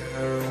 little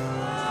girl.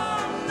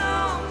 Oh,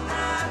 no,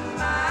 not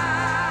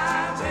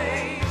my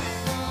baby.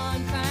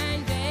 One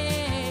fine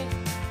day,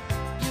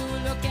 you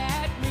look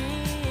at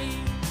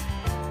me,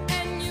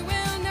 and you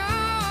will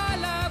know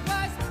love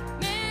was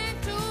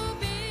meant to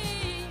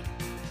be.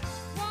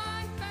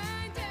 One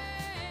fine day.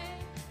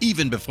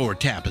 Even before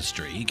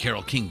Tapestry,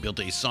 Carole King built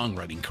a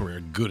songwriting career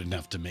good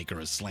enough to make her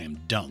a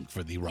slam dunk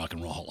for the Rock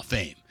and Roll Hall of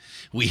Fame.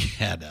 We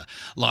had a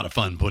lot of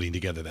fun putting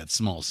together that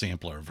small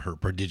sampler of her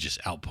prodigious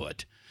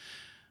output.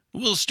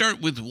 We'll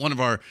start with one of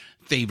our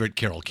favorite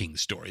Carole King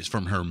stories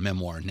from her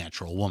memoir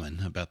Natural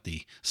Woman, about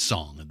the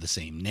song of the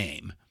same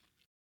name.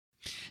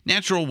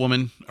 Natural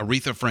Woman,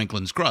 Aretha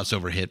Franklin's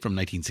crossover hit from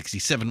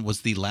 1967,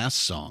 was the last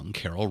song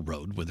Carole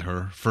wrote with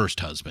her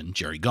first husband,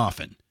 Jerry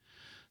Goffin.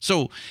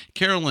 So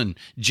Carole and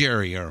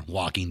Jerry are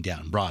walking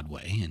down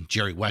Broadway, and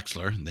Jerry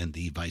Wexler, then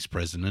the vice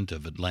president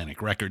of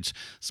Atlantic Records,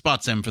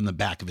 spots them from the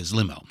back of his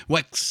limo.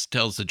 Wex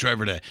tells the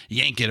driver to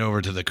yank it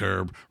over to the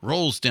curb,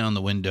 rolls down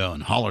the window,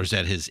 and hollers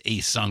at his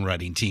ace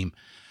songwriting team,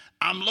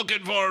 "I'm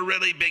looking for a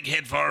really big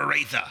hit for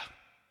Aretha.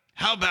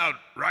 How about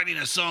writing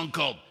a song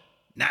called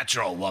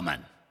Natural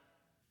Woman?"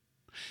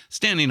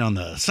 Standing on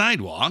the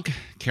sidewalk,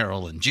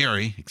 Carole and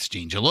Jerry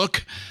exchange a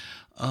look.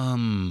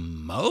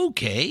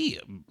 Okay,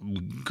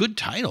 good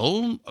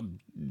title.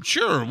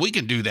 Sure, we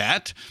can do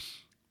that.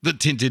 The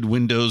tinted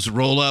windows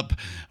roll up,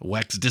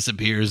 Wex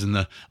disappears, and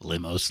the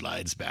limo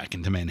slides back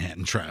into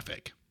Manhattan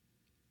traffic.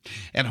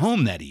 At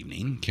home that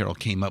evening, Carole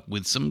came up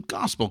with some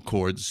gospel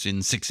chords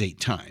in 6/8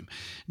 time.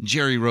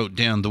 Jerry wrote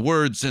down the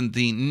words, and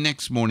the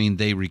next morning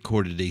they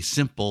recorded a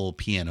simple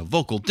piano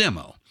vocal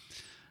demo.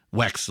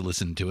 Wex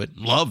listened to it,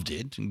 loved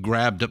it,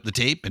 grabbed up the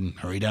tape, and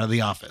hurried out of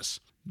the office.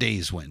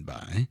 Days went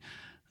by.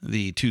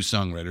 The two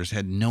songwriters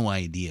had no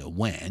idea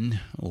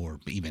when, or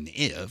even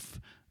if,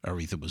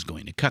 Aretha was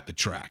going to cut the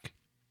track.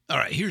 All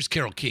right, here's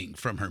Carole King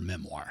from her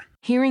memoir.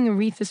 Hearing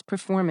Aretha's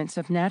performance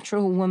of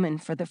Natural Woman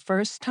for the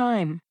first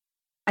time,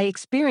 I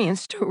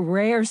experienced a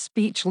rare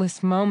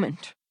speechless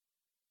moment.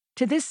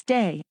 To this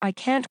day, I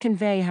can't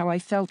convey how I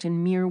felt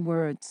in mere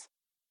words.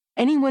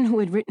 Anyone who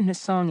had written a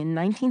song in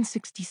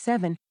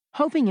 1967,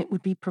 hoping it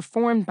would be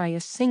performed by a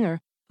singer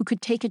who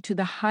could take it to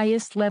the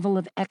highest level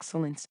of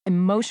excellence,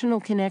 emotional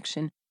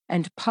connection,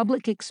 and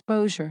public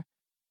exposure,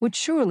 would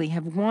surely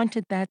have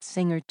wanted that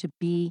singer to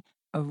be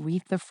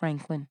Aretha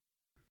Franklin.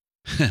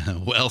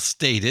 Well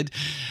stated.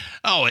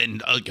 Oh,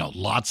 and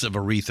lots of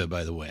Aretha,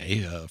 by the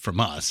way, from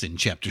us in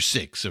Chapter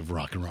 6 of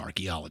Rock and Roll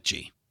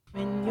Archaeology.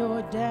 When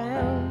you're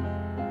down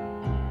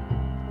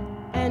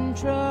and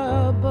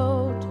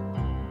troubled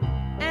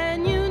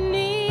and you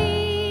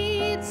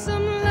need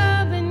some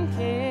love and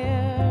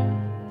care,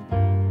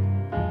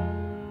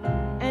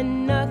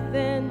 and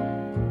nothing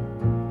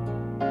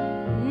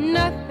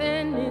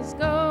is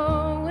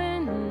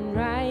going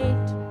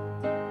right.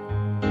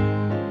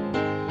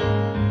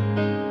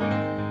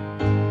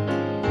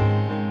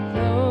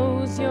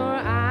 Close your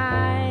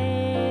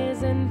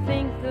eyes and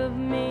think of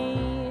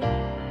me,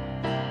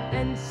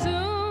 and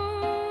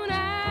soon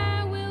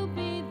I will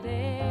be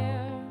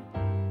there.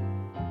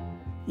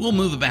 We'll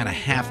move about a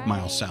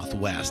half-mile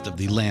southwest of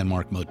the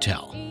landmark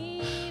motel.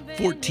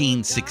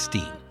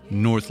 1416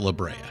 North La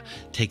Brea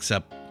takes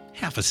up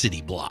half a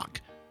city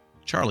block.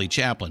 Charlie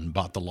Chaplin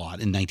bought the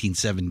lot in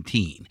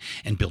 1917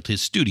 and built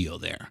his studio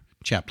there.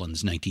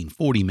 Chaplin's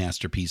 1940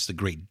 masterpiece, The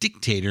Great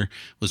Dictator,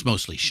 was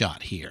mostly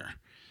shot here.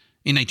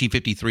 In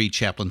 1953,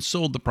 Chaplin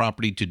sold the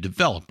property to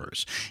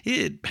developers.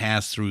 It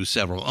passed through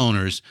several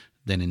owners.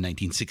 Then in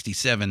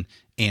 1967,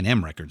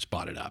 A&M Records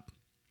bought it up.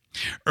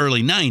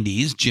 Early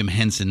 90s, Jim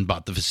Henson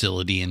bought the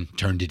facility and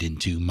turned it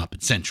into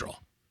Muppet Central.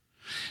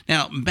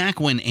 Now, back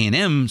when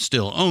A&M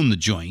still owned the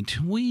joint,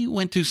 we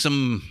went to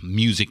some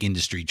music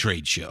industry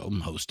trade show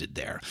hosted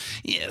there.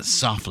 Yeah,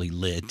 softly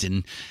lit,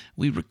 and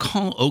we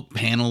recall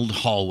oak-paneled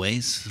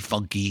hallways,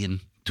 funky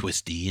and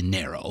twisty and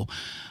narrow.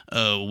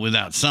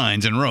 Without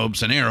signs and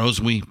ropes and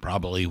arrows, we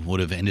probably would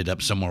have ended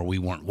up somewhere we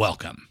weren't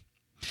welcome.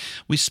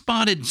 We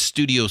spotted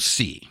Studio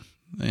C,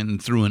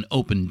 and through an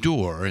open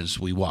door as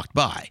we walked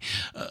by.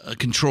 A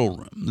control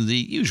room, the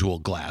usual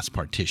glass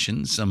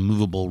partitions, some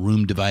movable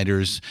room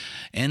dividers,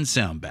 and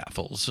sound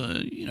baffles,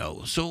 so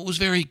it was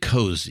very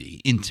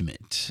cozy,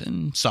 intimate,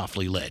 and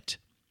softly lit.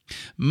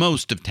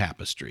 Most of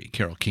Tapestry,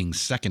 Carole King's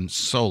second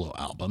solo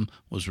album,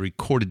 was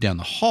recorded down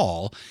the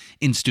hall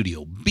in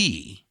Studio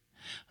B,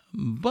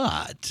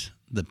 but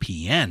the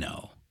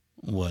piano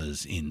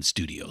was in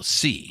Studio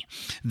C.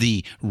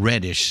 The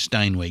reddish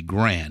Steinway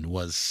Grand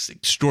was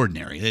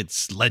extraordinary.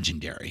 It's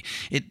legendary.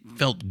 It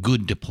felt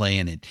good to play,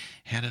 and it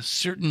had a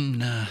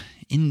certain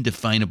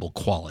indefinable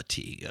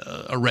quality,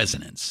 a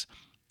resonance.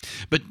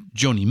 But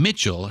Joni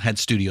Mitchell had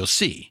Studio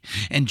C,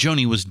 and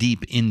Joni was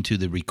deep into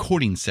the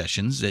recording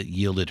sessions that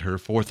yielded her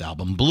fourth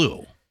album,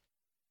 Blue.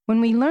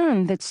 When we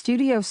learned that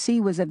Studio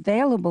C was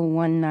available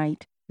one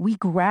night, we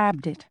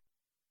grabbed it.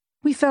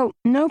 We felt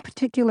no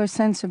particular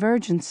sense of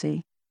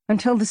urgency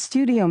until the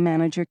studio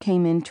manager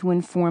came in to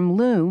inform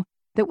Lou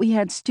that we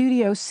had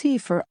Studio C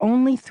for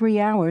only 3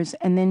 hours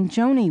and then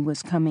Joni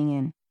was coming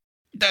in.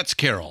 That's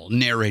Carole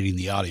narrating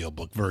the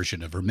audiobook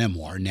version of her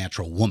memoir,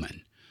 Natural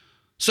Woman.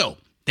 So,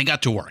 they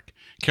got to work.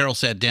 Carole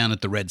sat down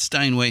at the red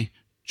Steinway,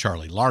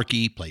 Charlie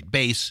Larkey played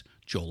bass,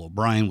 Joel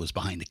O'Brien was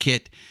behind the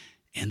kit,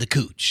 and the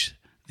Cooch,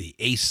 the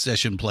ace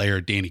session player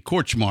Danny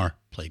Korchmar,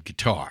 played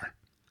guitar.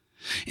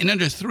 In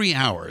under 3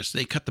 hours,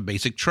 they cut the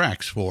basic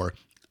tracks for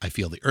I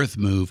Feel the Earth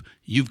Move,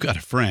 You've Got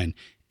a Friend,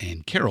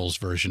 and Carole's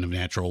version of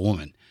Natural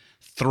Woman.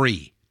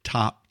 3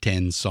 top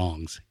 10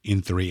 songs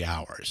in 3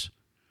 hours.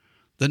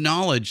 The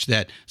knowledge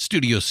that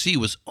Studio C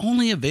was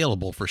only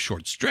available for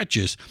short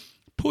stretches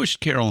pushed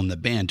Carole and the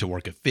band to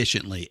work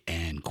efficiently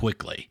and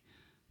quickly.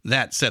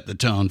 That set the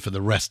tone for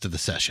the rest of the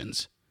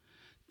sessions.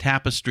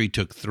 Tapestry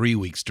took 3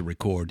 weeks to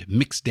record,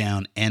 mix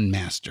down, and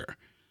master.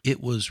 It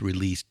was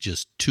released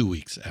just 2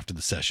 weeks after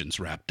the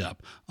sessions wrapped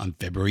up on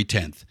February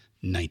 10th,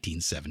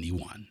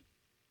 1971.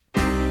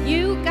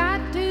 You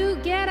got to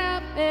get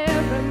up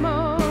every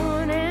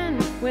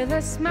morning with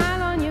a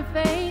smile on your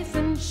face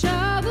and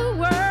show the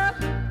world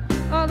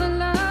all the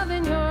love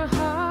in your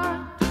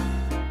heart.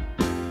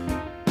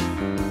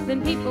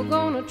 Then people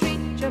gonna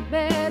treat you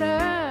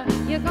better.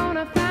 You're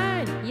gonna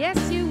find,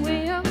 yes you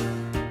will,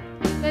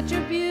 that you're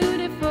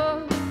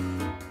beautiful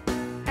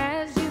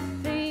as you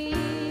feel.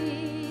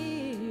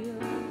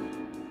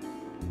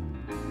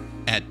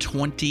 At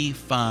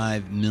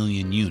 25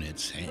 million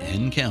units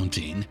and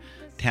counting,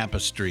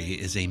 Tapestry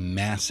is a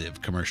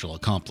massive commercial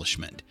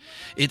accomplishment.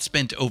 It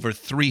spent over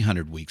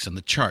 300 weeks on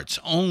the charts.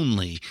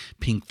 Only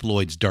Pink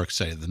Floyd's Dark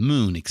Side of the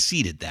Moon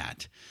exceeded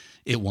that.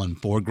 It won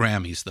 4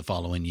 Grammys the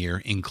following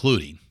year,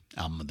 including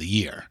Album of the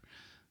Year.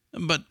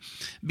 But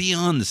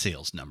beyond the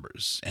sales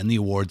numbers and the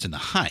awards and the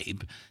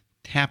hype,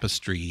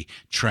 Tapestry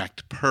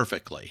tracked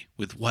perfectly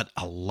with what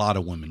a lot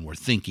of women were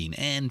thinking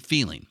and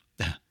feeling,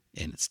 and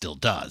it still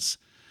does.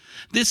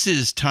 This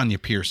is Tanya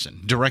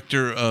Pearson,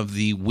 director of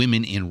the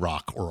Women in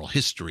Rock Oral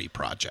History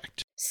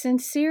Project.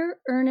 Sincere,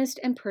 earnest,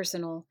 and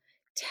personal,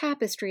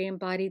 Tapestry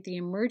embodied the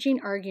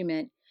emerging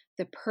argument,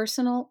 the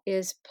personal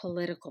is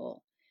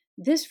political.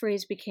 This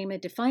phrase became a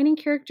defining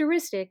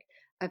characteristic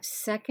of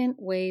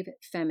second-wave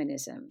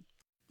feminism.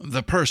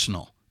 The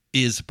personal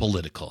is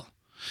political.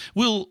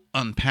 We'll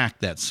unpack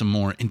that some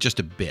more in just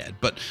a bit,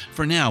 but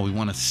for now we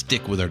want to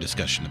stick with our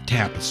discussion of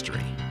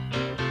Tapestry.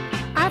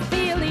 I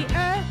feel the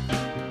earth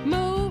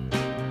move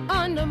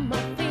under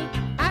my feet.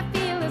 I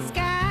feel the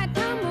sky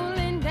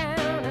tumbling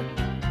down.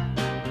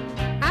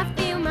 I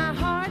feel my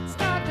heart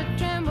start to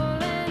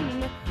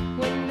trembling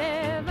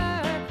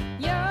whenever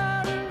you're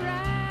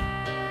around.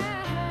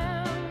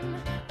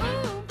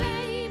 Oh,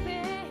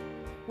 baby,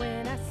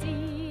 when I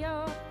see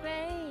your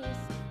face,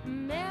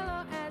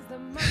 mellow as the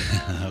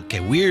Okay,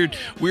 weird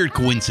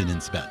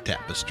coincidence about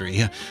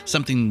Tapestry.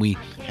 Something we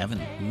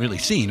haven't really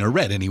seen or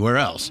read anywhere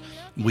else.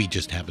 We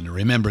just happen to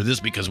remember this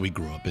because we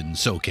grew up in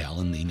SoCal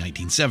in the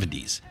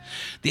 1970s.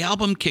 The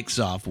album kicks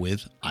off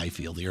with I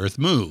Feel the Earth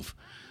Move.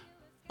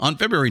 On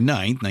February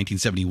 9th,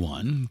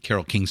 1971,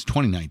 Carole King's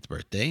 29th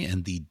birthday,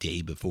 and the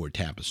day before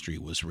Tapestry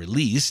was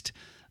released,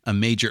 a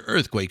major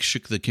earthquake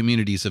shook the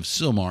communities of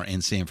Sylmar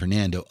and San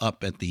Fernando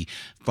up at the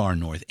far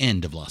north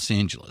end of Los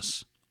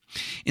Angeles.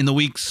 In the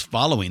weeks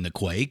following the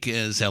quake,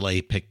 as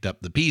LA picked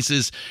up the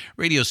pieces,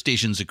 radio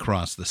stations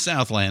across the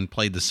Southland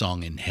played the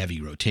song in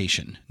heavy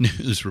rotation.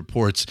 News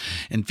reports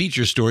and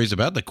feature stories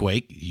about the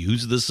quake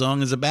used the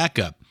song as a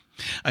backup.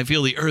 I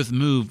Feel the Earth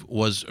Move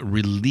was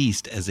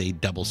released as a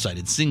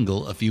double-sided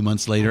single a few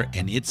months later,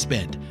 and it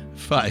spent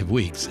 5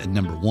 weeks at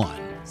number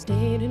 1.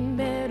 Stayed in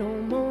bed all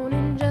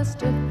morning just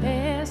to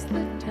pass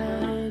the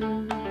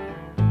time.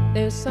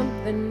 There's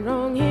something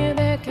wrong here,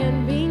 there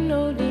can be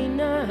no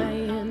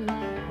denying.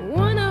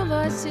 One of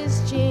us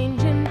is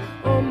changing,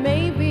 or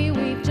maybe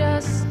we've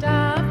just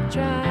stopped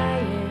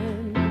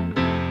trying.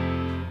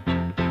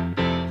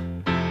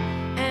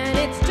 And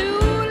it's too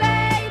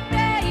late,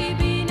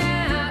 baby,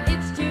 now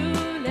it's too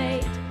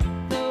late.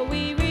 Though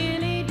we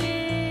really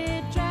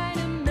did try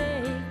to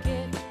make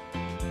it.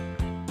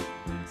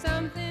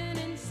 Something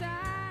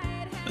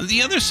inside.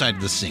 The other side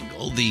of the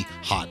single, the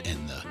hot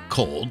and the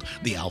cold,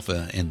 the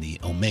alpha and the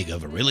omega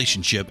of a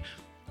relationship,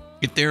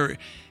 if there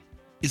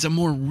is a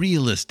more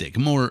realistic,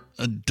 more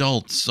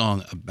adult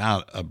song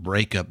about a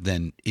breakup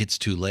than It's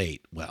Too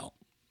Late, well,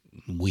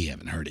 we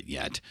haven't heard it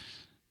yet.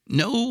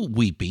 No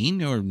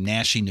weeping or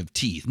gnashing of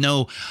teeth.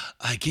 No,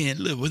 I can't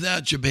live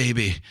without you,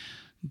 baby.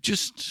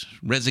 Just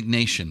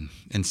resignation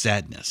and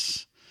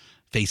sadness,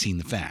 facing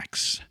the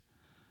facts.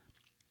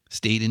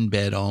 Stayed in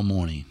bed all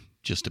morning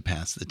just to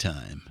pass the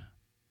time.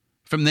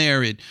 From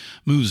there, it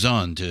moves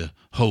on to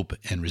hope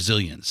and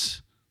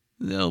resilience.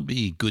 There'll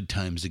be good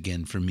times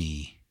again for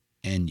me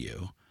and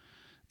you,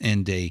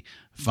 and a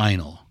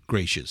final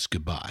gracious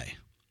goodbye.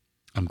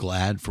 I'm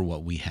glad for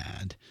what we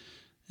had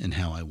and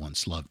how I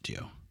once loved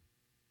you.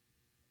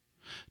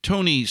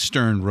 Tony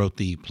Stern wrote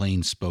the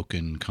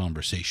plain-spoken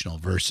conversational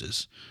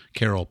verses.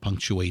 Carol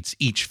punctuates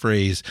each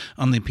phrase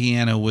on the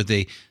piano with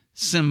a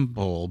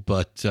simple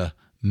but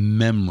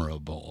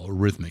memorable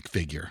rhythmic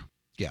figure.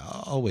 Yeah,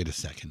 I'll wait a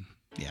second.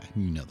 Yeah,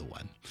 you know the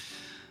one.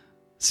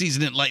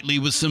 Season it lightly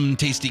with some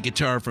tasty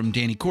guitar from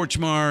Danny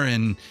Korchmar,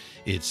 and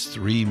it's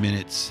 3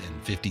 minutes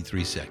and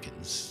 53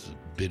 seconds.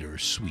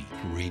 Bittersweet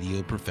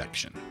radio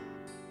perfection.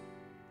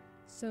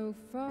 So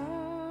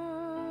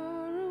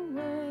far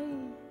away,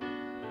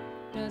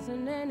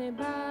 doesn't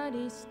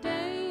anybody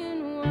stay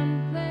in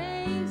one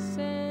place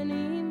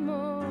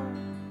anymore?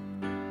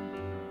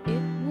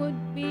 It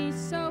would be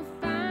so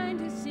fine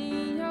to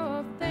see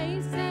your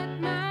face at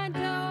my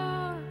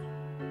door.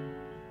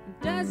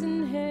 It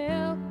doesn't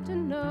help to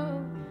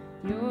know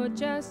you're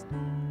just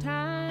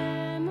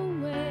time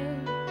away.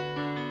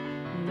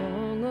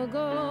 Long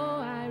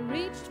ago I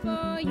reached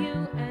for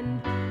you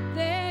and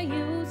there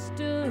you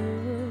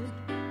stood.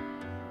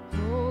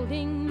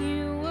 Holding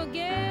you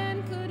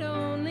again could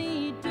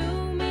only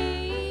do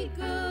me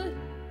good.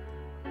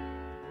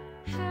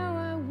 How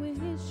I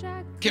wish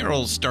I could.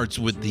 Carol starts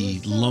with the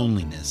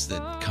loneliness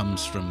that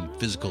comes from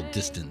physical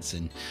distance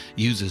and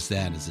uses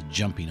that as a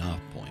jumping off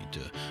point,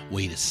 a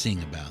way to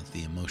sing about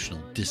the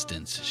emotional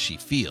distance she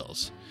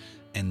feels.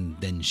 And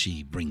then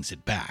she brings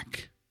it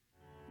back.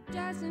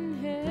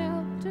 Doesn't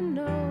help to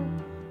know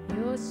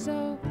you're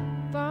so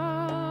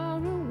far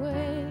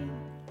away.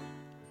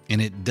 And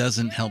it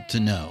doesn't help to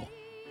know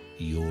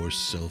you're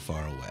so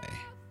far away.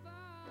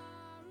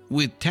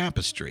 With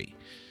Tapestry,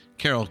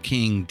 Carole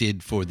King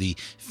did for the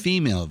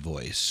female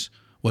voice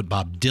what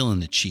Bob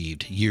Dylan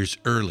achieved years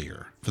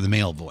earlier for the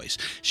male voice.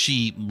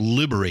 She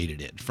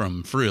liberated it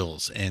from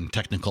frills and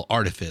technical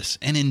artifice,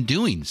 and in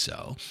doing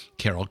so,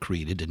 Carol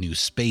created a new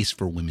space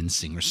for women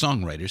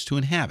singer-songwriters to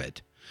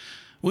inhabit.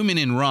 Women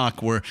in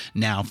rock were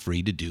now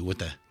free to do what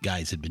the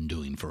guys had been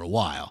doing for a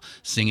while: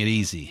 sing it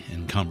easy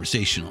and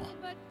conversational,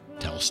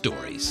 tell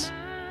stories.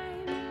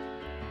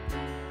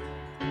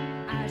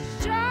 I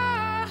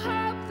sure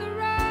hope the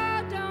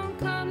road don't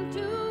come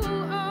to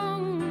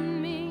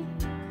own me.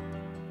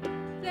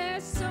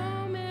 There's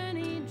so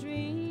many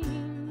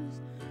dreams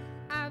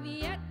I've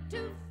yet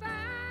to find.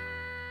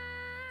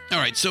 All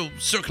right, so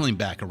circling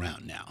back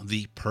around now,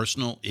 The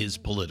Personal is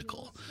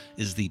Political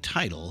is the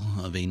title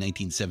of a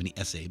 1970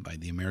 essay by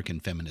the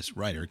American feminist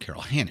writer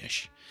Carol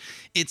Hanisch.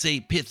 It's a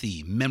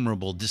pithy,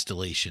 memorable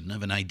distillation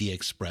of an idea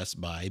expressed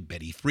by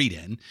Betty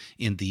Friedan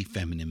in The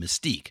Feminine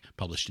Mystique,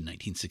 published in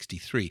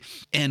 1963,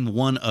 and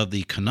one of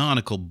the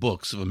canonical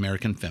books of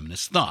American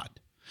feminist thought.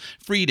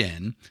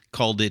 Friedan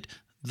called it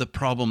the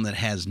problem that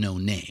has no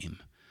name.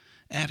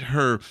 At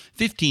her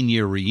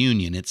 15-year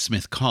reunion at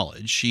Smith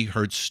College, she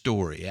heard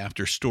story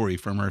after story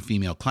from her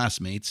female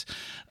classmates,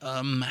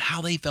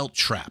 how they felt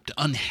trapped,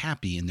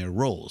 unhappy in their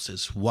roles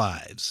as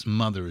wives,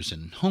 mothers,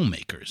 and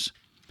homemakers.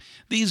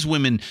 These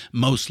women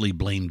mostly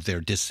blamed their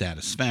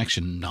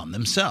dissatisfaction on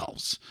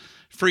themselves.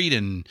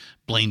 Friedan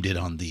blamed it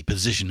on the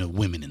position of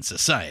women in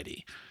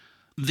society.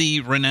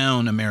 The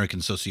renowned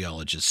American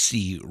sociologist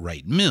C.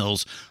 Wright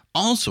Mills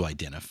also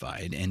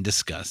identified and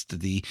discussed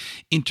the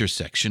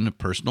intersection of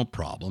personal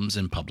problems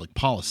and public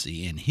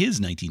policy in his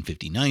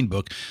 1959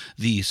 book,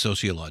 The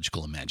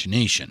Sociological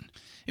Imagination.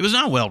 It was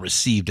not well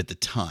received at the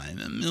time.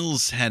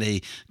 Mills had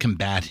a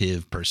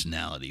combative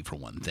personality, for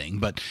one thing,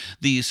 but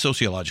The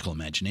Sociological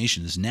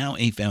Imagination is now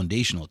a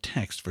foundational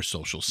text for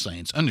social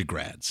science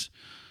undergrads.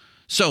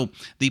 So,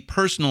 The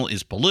Personal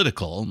is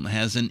Political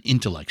has an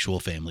intellectual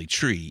family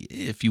tree,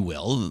 if you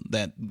will,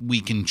 that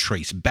we can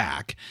trace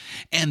back,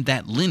 and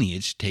that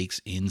lineage takes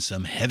in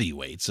some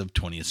heavyweights of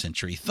 20th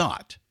century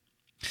thought.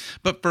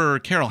 But for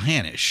Carol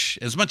Hanisch,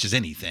 as much as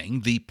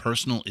anything, the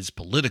personal is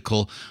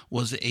political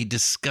was a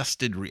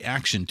disgusted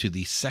reaction to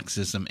the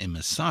sexism and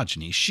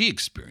misogyny she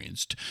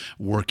experienced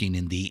working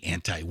in the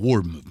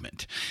anti-war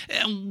movement.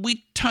 And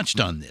we touched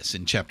on this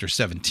in Chapter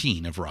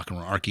 17 of Rock and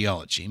Roll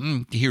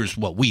Archaeology. Here's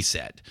what we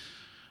said.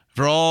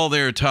 For all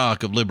their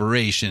talk of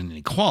liberation and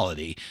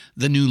equality,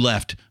 the New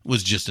Left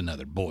was just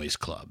another boys'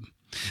 club.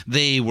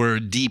 They were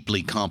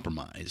deeply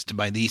compromised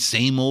by the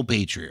same old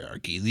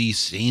patriarchy, the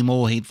same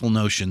old hateful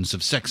notions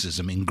of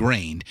sexism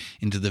ingrained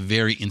into the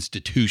very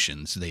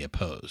institutions they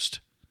opposed.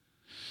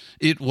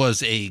 It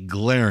was a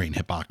glaring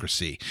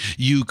hypocrisy.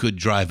 You could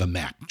drive a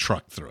Mack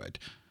truck through it.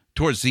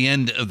 Towards the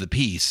end of the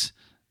piece,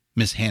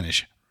 Miss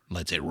Hanisch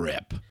lets it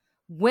rip.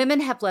 Women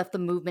have left the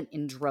movement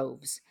in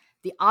droves.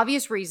 The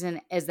obvious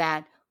reason is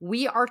that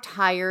we are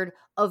tired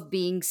of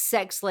being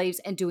sex slaves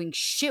and doing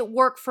shit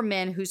work for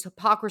men whose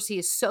hypocrisy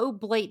is so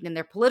blatant in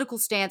their political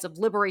stance of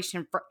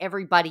liberation for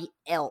everybody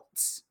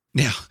else.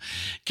 Yeah,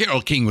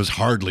 Carole King was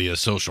hardly a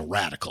social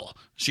radical.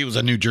 She was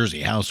a New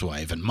Jersey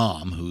housewife and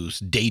mom whose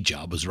day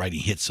job was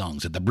writing hit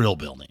songs at the Brill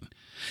Building.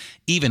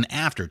 Even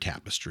after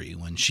Tapestry,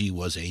 when she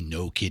was a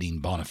no-kidding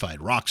bona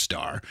fide rock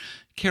star,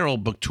 Carol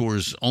booked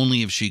tours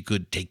only if she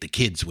could take the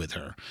kids with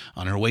her.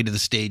 On her way to the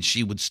stage,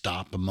 she would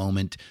stop a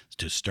moment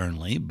to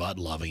sternly but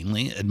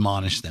lovingly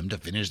admonish them to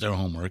finish their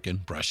homework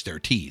and brush their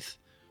teeth.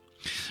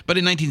 But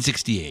in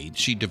 1968,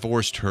 she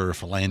divorced her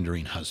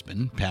philandering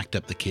husband, packed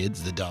up the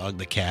kids, the dog,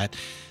 the cat,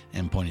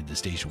 and pointed the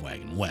station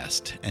wagon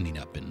west, ending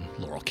up in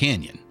Laurel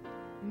Canyon.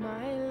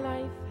 My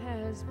life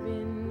has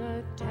been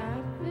a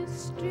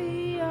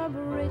tapestry of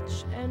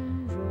rich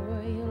and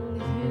royal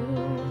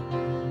hue,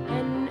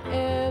 an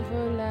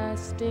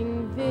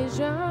everlasting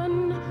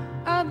vision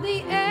of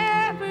the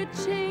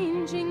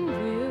ever-changing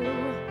view,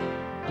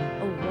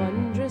 a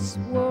wondrous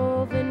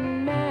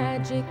woven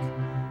magic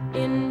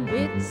in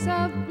bits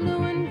of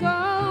blue and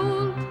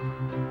gold,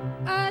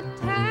 a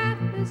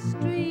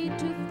tapestry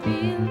to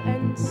feel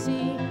and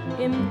see,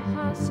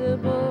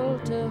 impossible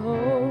to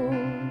hold.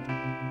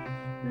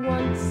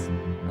 Once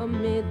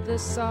amid the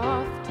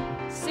soft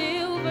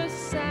silver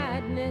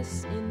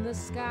sadness in the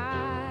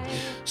sky.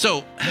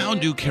 So, how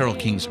do Carole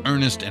King's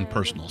earnest and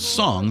personal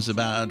songs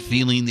about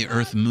feeling the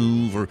earth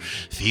move or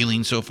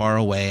feeling so far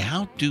away,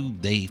 how do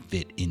they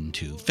fit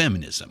into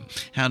feminism?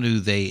 How do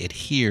they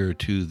adhere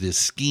to this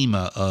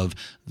schema of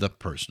the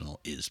personal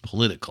is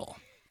political?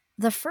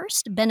 The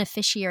first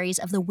beneficiaries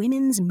of the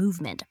women's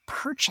movement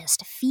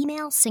purchased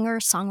female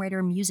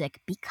singer-songwriter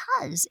music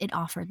because it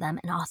offered them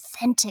an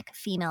authentic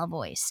female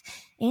voice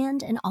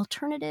and an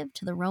alternative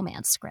to the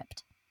romance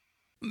script.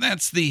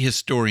 That's the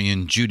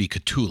historian Judy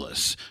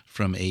Catulus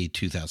from a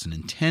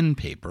 2010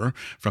 paper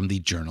from the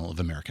Journal of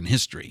American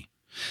History.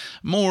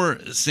 More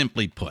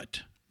simply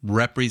put,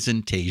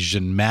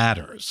 representation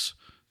matters.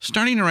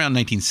 Starting around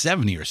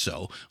 1970 or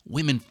so,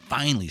 women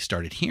finally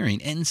started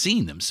hearing and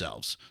seeing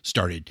themselves,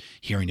 started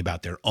hearing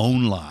about their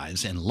own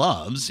lives and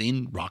loves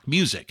in rock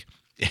music,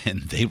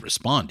 and they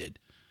responded.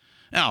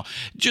 Now,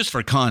 just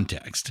for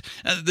context,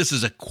 this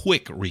is a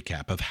quick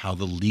recap of how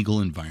the legal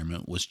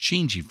environment was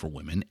changing for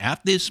women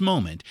at this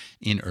moment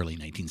in early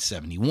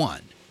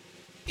 1971.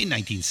 In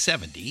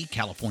 1970,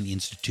 California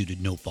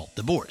instituted no-fault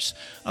divorce.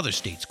 Other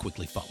states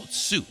quickly followed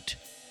suit.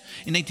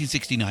 In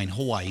 1969,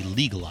 Hawaii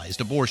legalized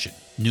abortion.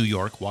 New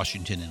York,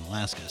 Washington, and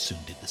Alaska soon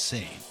did the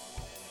same.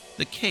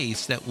 The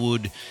case that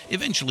would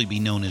eventually be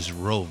known as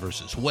Roe v.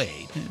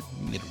 Wade,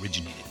 it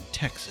originated in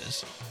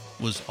Texas,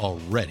 was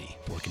already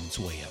working its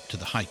way up to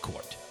the High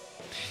Court.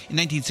 In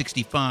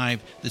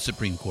 1965, the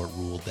Supreme Court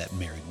ruled that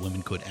married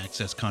women could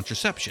access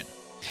contraception.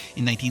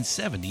 In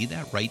 1970,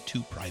 that right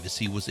to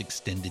privacy was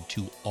extended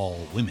to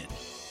all women.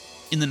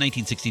 In the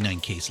 1969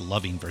 case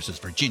Loving v.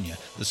 Virginia,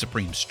 the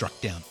Supreme struck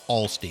down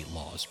all state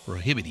laws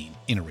prohibiting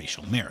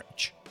interracial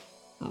marriage.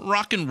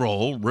 Rock and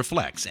roll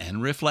reflects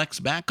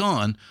back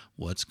on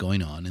what's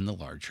going on in the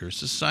larger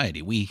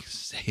society. We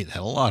say that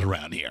a lot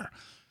around here.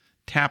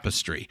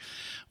 Tapestry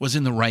was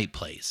in the right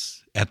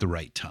place at the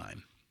right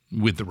time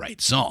with the right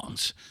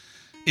songs.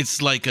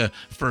 It's like a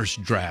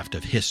first draft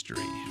of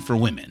history for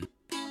women.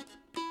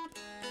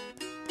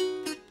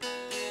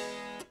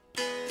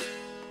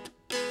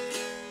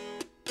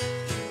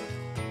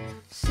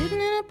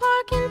 Sitting in a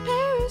park in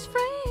Paris,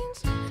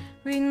 France,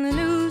 reading the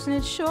news and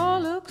it sure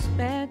looks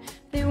bad.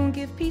 They won't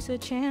give peace a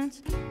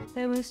chance.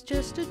 That was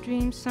just a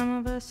dream some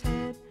of us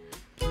had.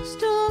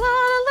 Still a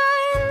lot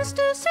of lands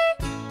to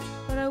see,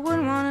 but I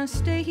wouldn't want to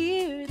stay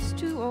here. It's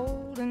too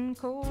old and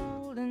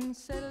cold and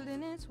settled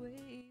in its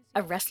ways.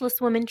 A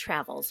restless woman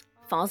travels,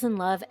 falls in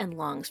love, and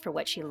longs for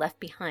what she left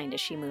behind as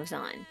she moves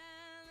on.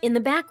 In the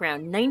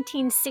background,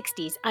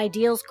 1960s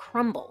ideals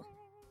crumble.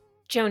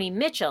 Joni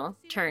Mitchell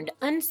turned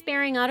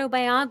unsparing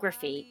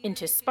autobiography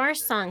into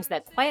sparse songs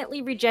that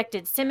quietly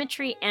rejected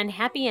symmetry and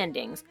happy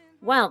endings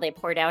while they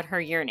poured out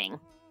her yearning.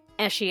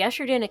 As she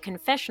ushered in a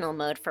confessional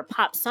mode for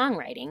pop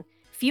songwriting,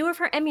 few of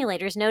her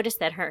emulators noticed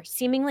that her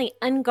seemingly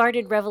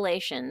unguarded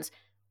revelations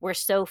were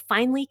so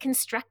finely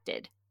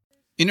constructed.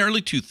 In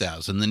early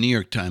 2000, the New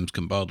York Times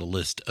compiled a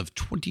list of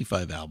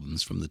 25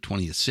 albums from the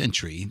 20th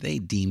century they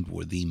deemed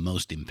were the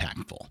most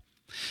impactful.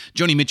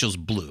 Joni Mitchell's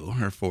Blue,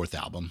 her fourth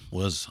album,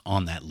 was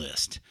on that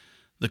list.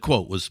 The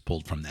quote was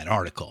pulled from that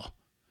article.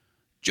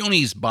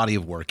 Joni's body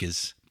of work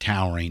is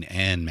towering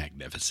and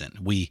magnificent.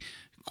 We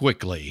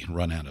quickly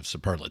run out of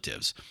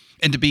superlatives.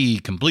 And to be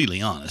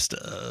completely honest,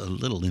 a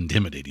little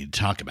intimidating to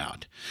talk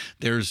about.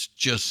 There's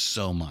just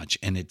so much,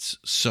 and it's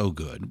so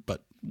good,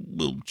 but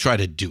we'll try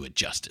to do it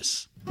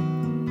justice.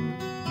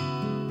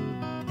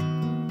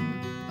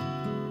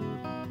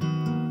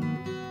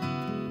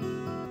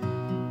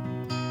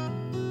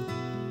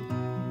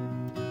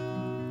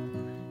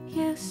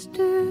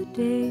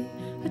 Yesterday,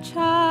 a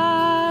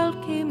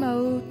child came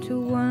out to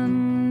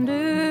wander,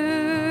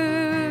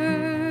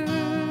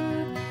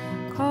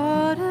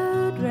 caught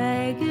a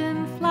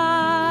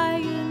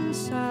dragonfly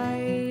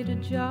inside a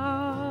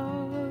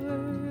jar.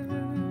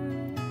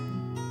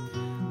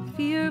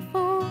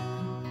 Fearful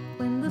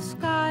when the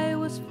sky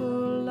was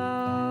full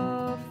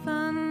of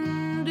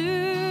thunder,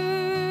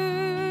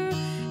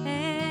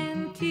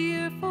 and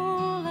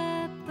tearful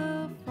at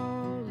the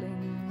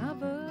falling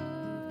of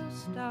a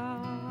star.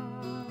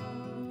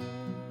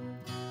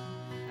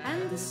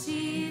 And the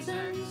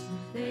seasons,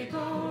 they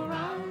go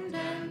round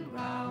and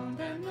round,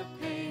 and the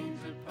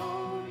painted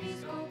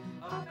ponies go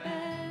up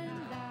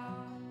and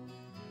down.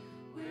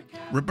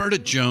 Roberta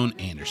Joan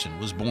Anderson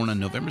was born on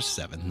November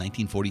 7,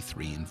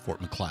 1943 in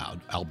Fort Macleod,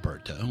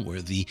 Alberta,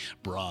 where the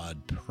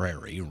broad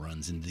prairie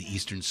runs into the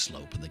eastern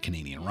slope of the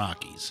Canadian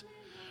Rockies.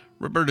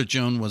 Roberta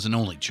Joan was an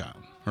only child.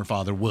 Her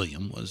father,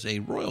 William, was a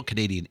Royal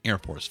Canadian Air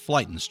Force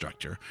flight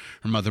instructor.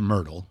 Her mother,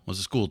 Myrtle, was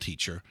a school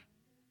teacher.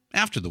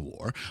 After the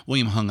war,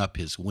 William hung up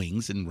his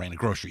wings and ran a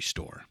grocery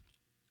store.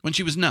 When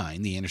she was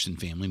 9, the Anderson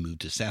family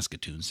moved to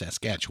Saskatoon,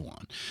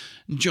 Saskatchewan.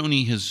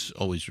 Joni has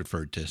always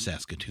referred to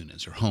Saskatoon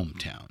as her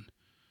hometown.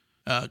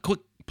 Quick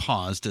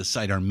pause to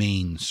cite our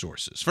main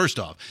sources. First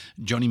off,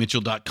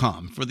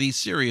 JoniMitchell.com. For the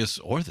serious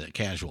or the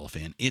casual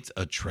fan, it's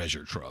a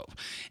treasure trove.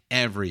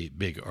 Every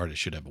big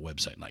artist should have a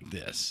website like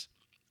this.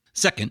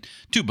 Second,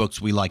 2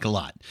 books we like a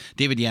lot.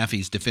 David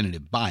Yaffe's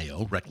definitive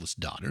bio, Reckless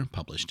Daughter,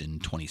 published in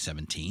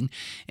 2017,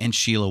 and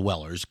Sheila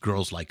Weller's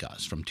Girls Like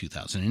Us from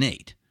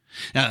 2008.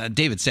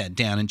 David sat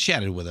down and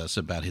chatted with us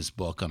about his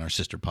book on our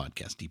sister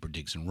podcast, Deeper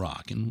Digs in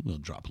Rock, and we'll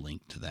drop a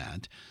link to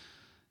that.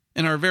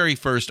 And our very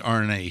first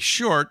RNA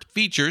short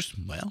features,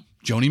 well,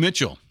 Joni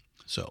Mitchell.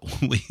 So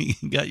we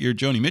got your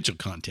Joni Mitchell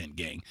content,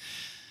 gang.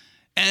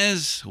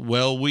 As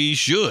well we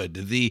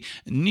should. The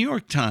New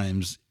York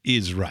Times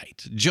is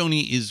right.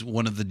 Joni is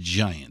one of the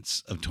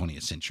giants of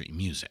 20th century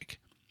music.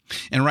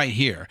 And right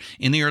here,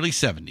 in the early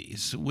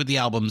 70s, with the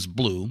albums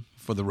Blue,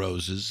 For the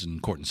Roses,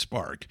 and Court and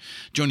Spark,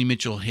 Joni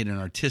Mitchell hit an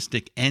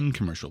artistic and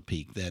commercial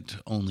peak that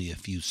only a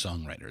few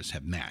songwriters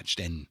have matched,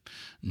 and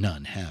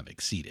none have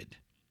exceeded.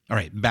 All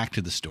right, back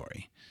to the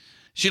story.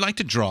 She liked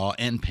to draw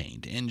and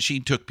paint, and she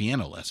took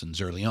piano lessons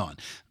early on,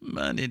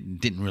 but it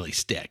didn't really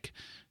stick.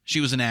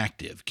 She was an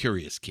active,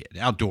 curious kid,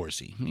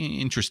 outdoorsy,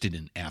 interested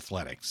in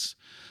athletics.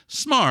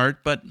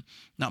 Smart, but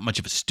not much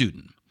of a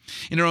student.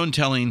 In her own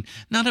telling,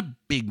 not a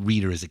big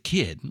reader as a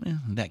kid.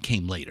 That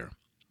came later.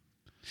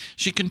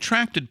 She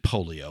contracted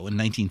polio in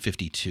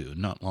 1952,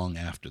 not long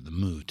after the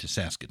move to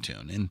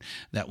Saskatoon, and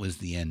that was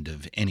the end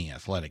of any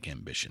athletic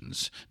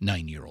ambitions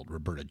 9-year-old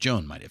Roberta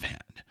Joan might have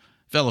had.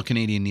 Fellow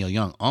Canadian Neil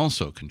Young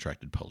also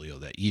contracted polio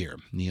that year.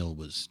 Neil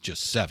was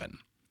just 7.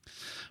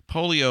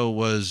 Polio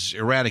was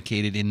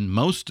eradicated in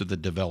most of the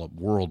developed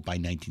world by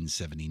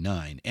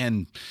 1979,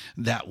 and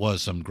that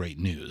was some great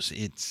news.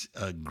 It's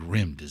a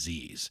grim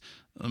disease.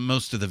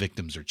 Most of the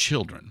victims are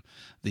children.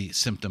 The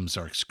symptoms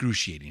are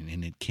excruciating,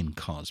 and it can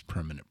cause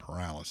permanent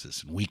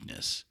paralysis and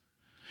weakness.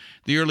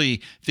 The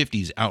early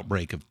 50s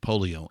outbreak of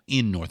polio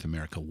in North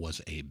America was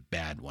a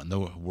bad one,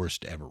 the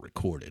worst ever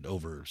recorded,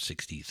 over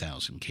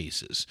 60,000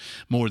 cases,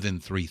 more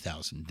than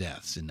 3,000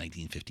 deaths in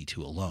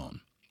 1952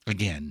 alone.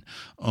 Again,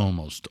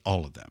 almost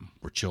all of them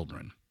were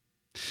children.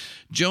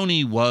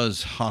 Joni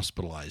was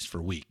hospitalized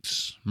for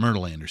weeks.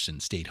 Myrtle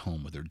Anderson stayed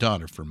home with her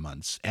daughter for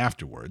months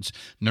afterwards,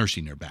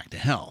 nursing her back to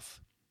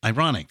health.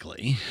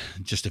 Ironically,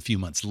 just a few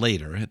months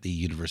later, at the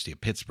University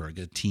of Pittsburgh,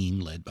 a team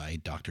led by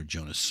Dr.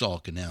 Jonas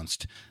Salk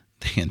announced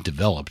they had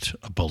developed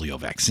a polio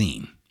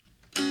vaccine.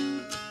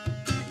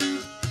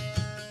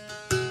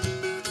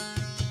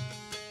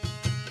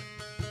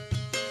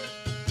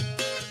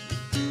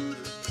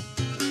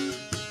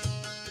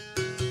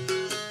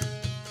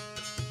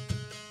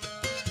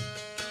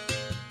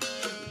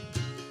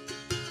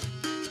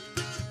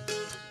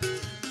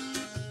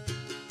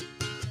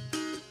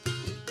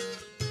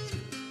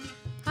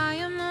 I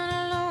am on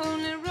a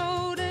lonely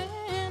road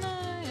and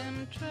I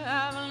am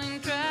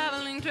traveling,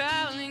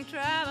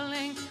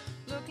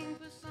 looking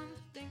for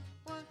something.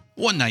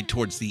 One night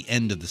towards the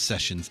end of the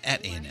sessions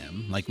at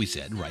A&M, like we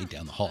said, right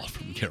down the hall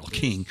from Carole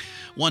King,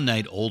 one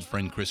night old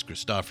friend Chris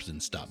Christopherson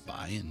stopped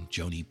by and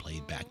Joni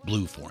played back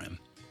Blue for him.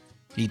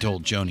 He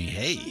told Joni,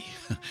 hey,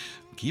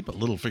 keep a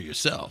little for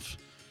yourself.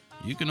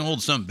 You can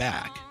hold some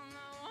back.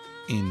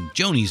 In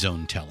Joni's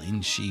own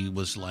telling, she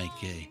was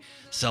like a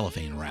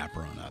cellophane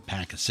wrapper on a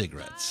pack of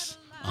cigarettes,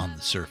 on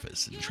the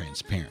surface and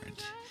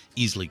transparent,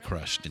 easily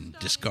crushed and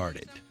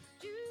discarded.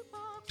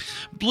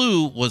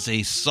 Blue was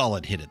a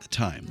solid hit at the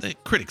time. The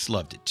critics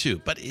loved it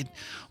too, but it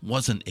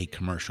wasn't a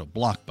commercial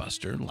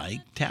blockbuster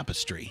like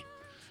Tapestry.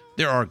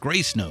 There are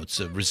grace notes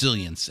of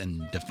resilience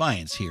and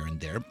defiance here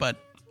and there, but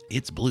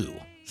it's Blue,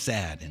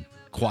 sad and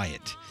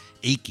quiet,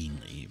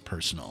 achingly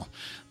personal.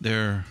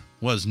 There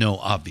was no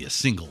obvious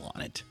single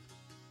on it.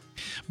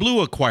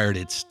 Blue acquired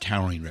its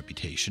towering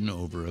reputation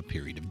over a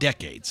period of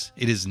decades.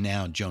 It is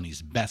now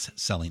Joni's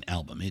best-selling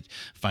album. It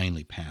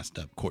finally passed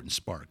up Court and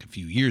Spark a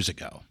few years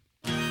ago.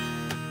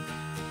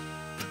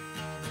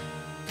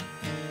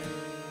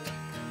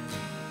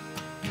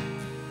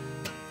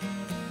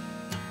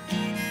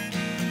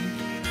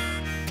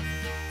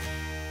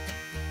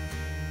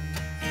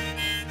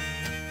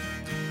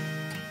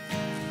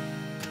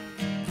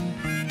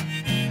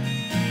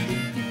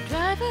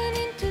 Driving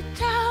into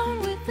town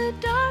with a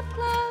dark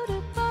cloud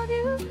above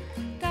you,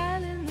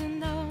 dialing the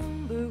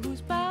number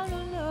who's bound to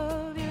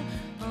love you.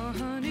 Oh,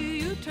 honey,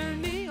 you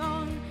turn me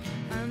on.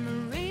 I'm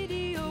a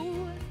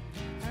radio,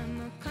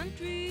 I'm a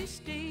country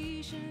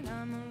station,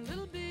 I'm a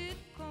little bit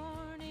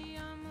corny,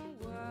 I'm a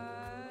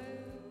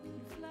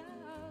wildflower.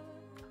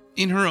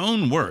 In her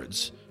own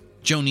words,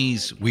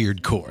 Joni's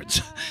weird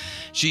chords.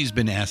 She's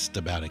been asked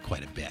about it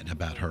quite a bit,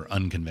 about her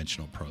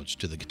unconventional approach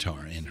to the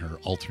guitar and her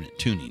alternate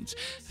tunings.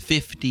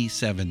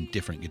 57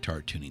 different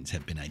guitar tunings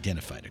have been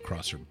identified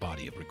across her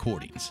body of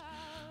recordings.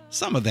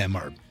 Some of them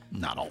are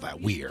not all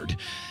that weird.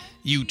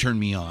 You Turn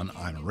Me On,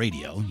 I'm a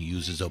Radio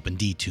uses open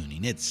D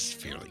tuning. It's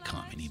fairly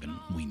common, even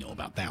we know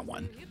about that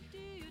one.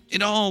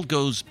 It all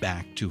goes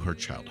back to her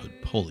childhood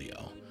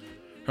polio.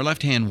 Her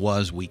left hand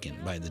was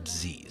weakened by the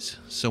disease,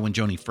 so when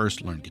Joni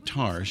first learned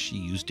guitar, she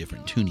used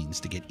different tunings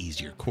to get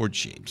easier chord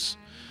shapes.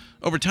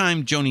 Over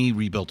time, Joni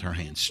rebuilt her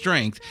hand's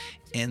strength,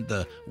 and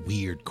the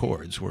weird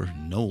chords were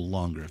no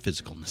longer a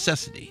physical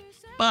necessity.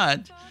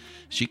 But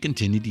she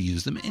continued to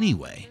use them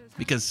anyway,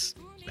 because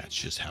that's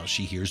just how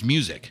she hears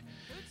music.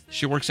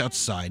 She works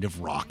outside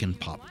of rock and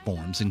pop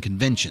forms and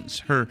conventions.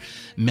 Her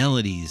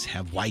melodies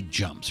have wide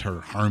jumps, her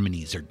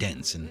harmonies are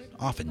dense and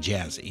often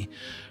jazzy.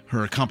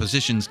 Her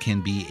compositions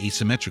can be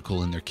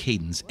asymmetrical in their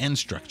cadence and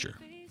structure.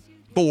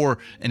 For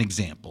an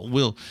example,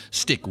 we'll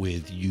stick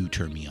with You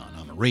Turn Me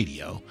On a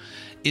Radio.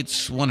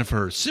 It's one of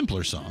her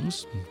simpler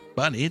songs,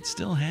 but it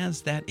still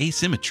has that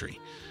asymmetry.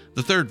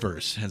 The third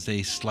verse has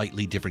a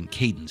slightly different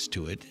cadence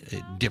to it.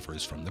 It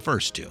differs from the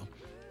first two.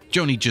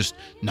 Joni just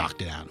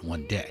knocked it out in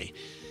one day.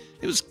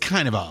 It was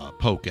kind of a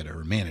poke at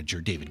her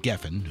manager, David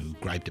Geffen, who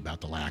griped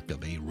about the lack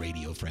of a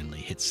radio-friendly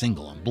hit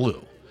single on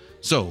Blue.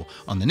 So,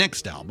 on the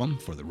next album,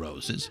 For the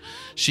Roses,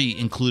 she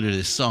included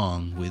a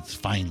song with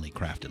finely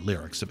crafted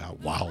lyrics about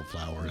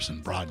wildflowers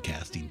and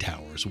broadcasting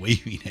towers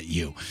waving at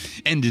you.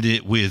 Ended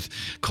it with,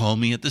 Call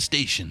Me at the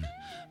Station,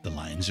 the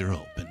lines are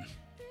open.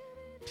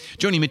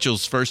 Joni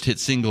Mitchell's first hit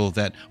single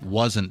that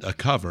wasn't a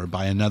cover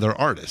by another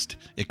artist.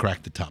 It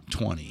cracked the top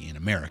 20 in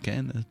America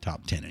and the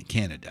top 10 in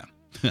Canada.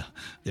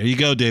 There you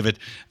go, David.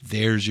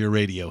 There's your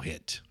radio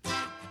hit.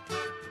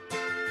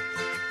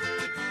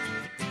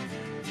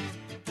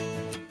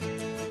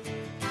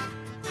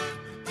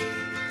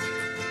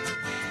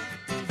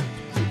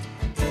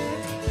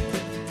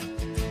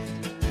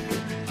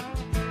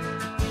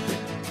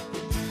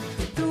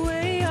 The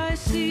way I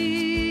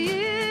see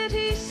it,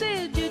 he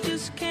said you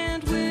just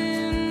can't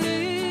win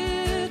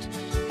it.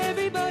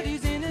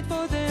 Everybody's in it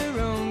for their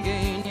own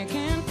gain. You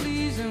can't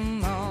please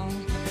them all.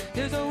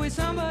 There's always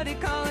somebody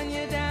calling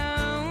you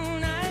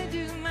down. I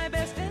do my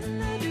best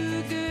and I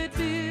do good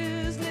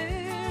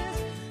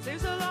business.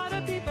 There's a lot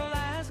of people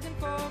asking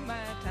for my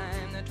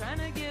time. They're trying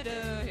to get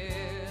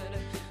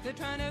ahead. They're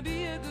trying to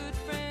be a good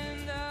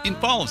friend. In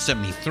fall of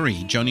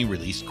 '73, Joni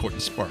released Court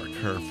and Spark,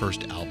 her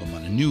first album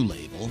on a new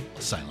label,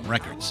 Asylum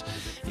Records.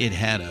 It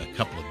had a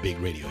couple of big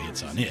radio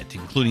hits on it,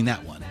 including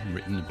that one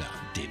written about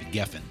David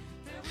Geffen.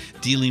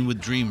 Dealing with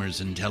dreamers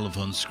and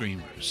telephone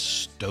screamers,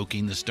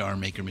 stoking the star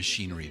maker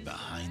machinery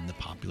behind the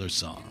popular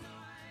song.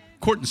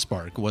 Court and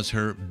Spark was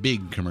her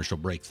big commercial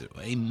breakthrough,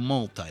 a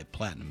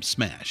multi-platinum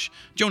smash.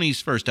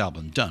 Joni's first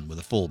album done with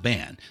a full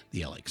band,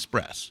 the LA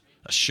Express,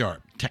 a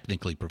sharp,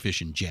 technically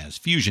proficient jazz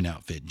fusion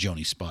outfit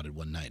Joni spotted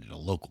one night at a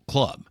local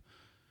club.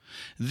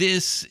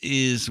 This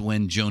is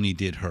when Joni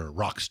did her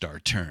rock star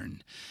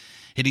turn,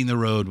 hitting the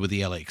road with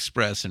the LA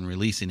Express and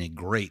releasing a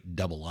great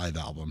double live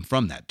album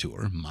from that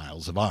tour,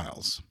 Miles of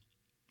Isles.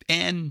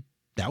 And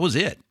that was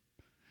it.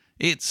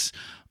 It's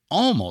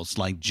almost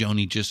like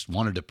Joni just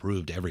wanted to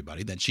prove to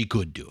everybody that she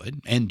could do it,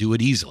 and do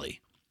it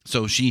easily.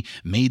 So she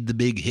made the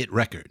big hit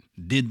record,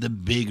 did the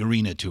big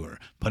arena tour,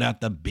 put out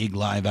the big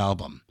live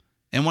album.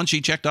 And once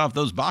she checked off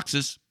those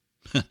boxes,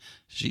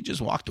 she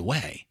just walked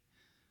away.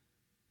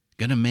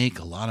 Gonna make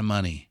a lot of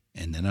money,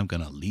 and then I'm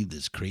gonna leave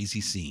this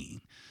crazy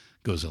scene,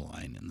 goes a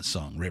line in the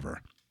song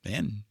River.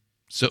 And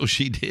so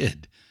she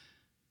did.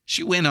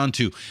 She went on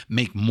to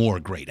make more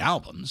great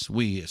albums.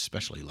 We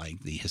especially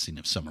like The Hissing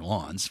of Summer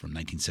Lawns from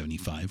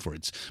 1975 for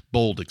its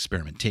bold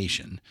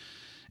experimentation.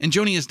 And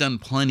Joni has done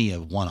plenty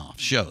of one-off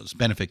shows,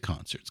 benefit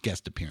concerts,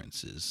 guest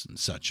appearances, and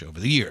such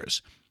over the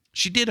years.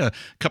 She did a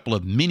couple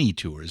of mini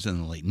tours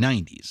in the late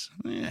 90s,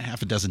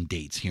 half a dozen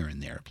dates here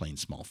and there, playing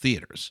small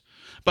theaters.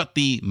 But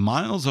the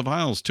Miles of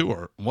Isles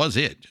tour was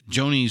it,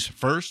 Joni's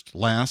first,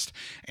 last,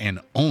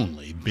 and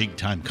only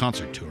big-time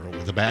concert tour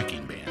with a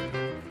backing band.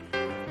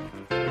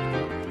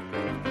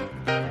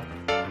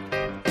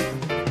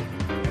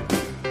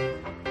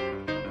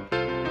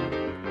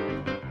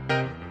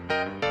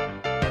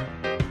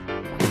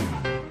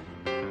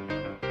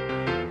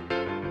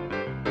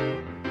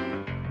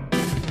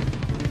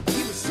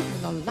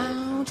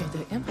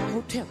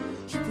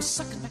 He was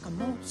sucking like a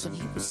mouse and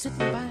he was sitting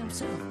by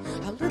himself.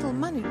 A little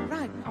money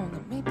riding on the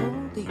maple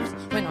leaves.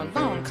 When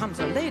along comes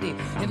a lady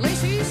in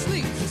lacy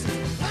sleeves. He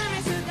says, let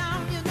me sit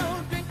down, you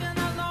know, drinking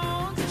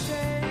alone's a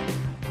shame.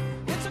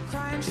 It's a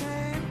crying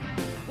shame.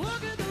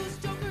 Look at those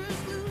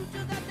jokers glued to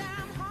that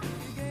damn hockey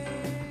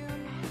game.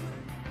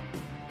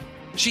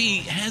 She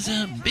has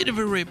a bit of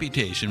a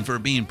reputation for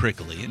being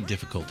prickly and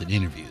difficult in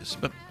interviews,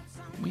 but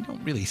we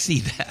don't really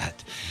see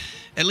that.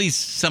 At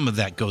least some of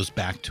that goes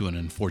back to an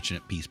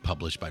unfortunate piece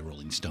published by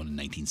Rolling Stone in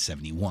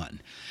 1971.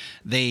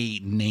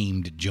 They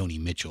named Joni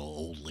Mitchell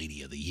Old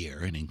Lady of the Year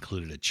and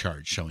included a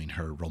chart showing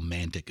her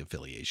romantic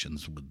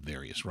affiliations with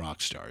various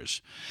rock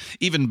stars.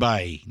 Even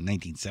by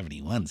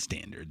 1971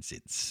 standards,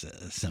 it's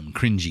some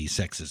cringy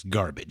sexist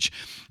garbage.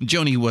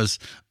 Joni was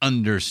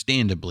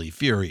understandably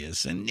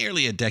furious, and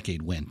nearly a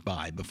decade went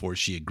by before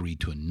she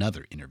agreed to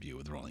another interview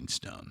with Rolling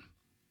Stone.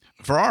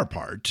 For our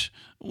part,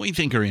 we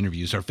think her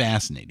interviews are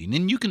fascinating,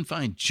 and you can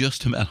find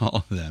just about all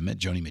of them at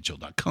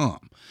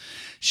jonimitchell.com.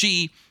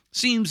 She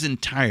seems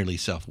entirely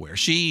self-aware.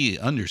 She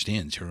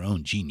understands her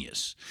own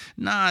genius.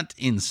 Not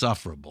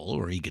insufferable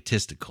or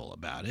egotistical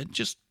about it,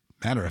 just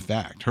matter of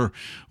fact. Her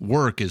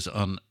work is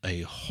on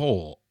a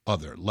whole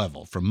other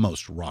level from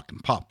most rock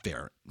and pop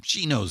fare.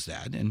 She knows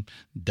that and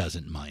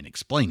doesn't mind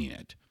explaining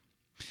it.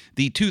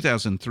 The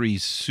 2003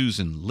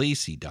 Susan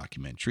Lacey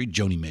documentary,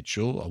 Joni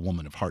Mitchell, A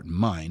Woman of Heart and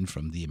Mind,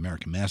 from the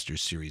American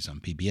Masters series on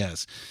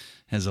PBS,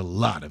 has a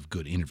lot of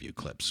good interview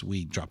clips.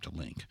 We dropped a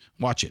link.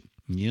 Watch it.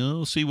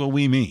 You'll see what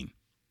we mean.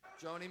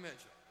 Joni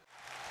Mitchell.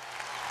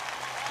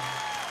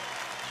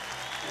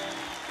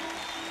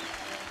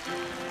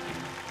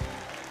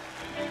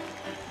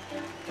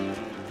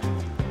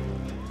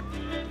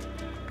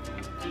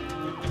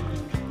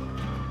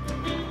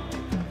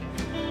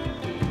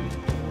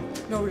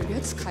 No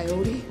regrets,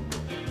 Coyote.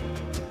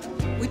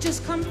 We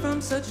just come from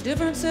such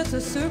different sets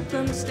of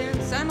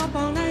circumstance. I'm up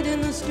all night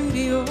in the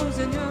studios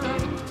and you're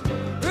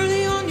up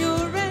early on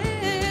your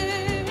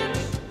ranch.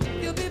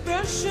 You'll be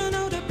brushing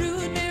out a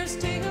brood mare's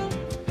tail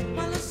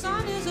while the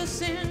sun is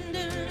ascending,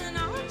 and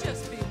I'll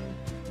just be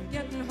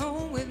getting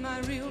home with my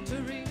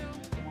reel-to-reel.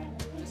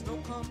 There's no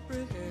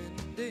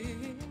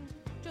comprehending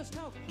just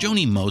how...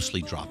 Joni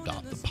mostly dropped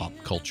off the pop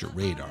culture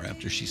radar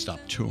after she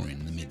stopped touring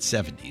in the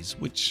mid-70s,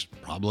 which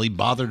probably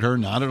bothered her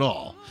not at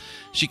all.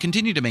 She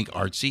continued to make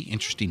artsy,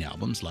 interesting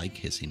albums like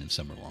Hissing of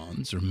Summer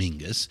Lawns or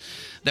Mingus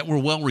that were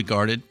well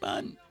regarded,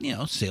 but,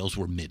 sales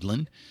were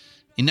middling.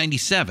 In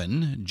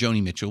 1997,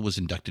 Joni Mitchell was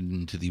inducted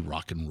into the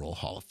Rock and Roll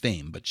Hall of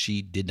Fame, but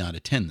she did not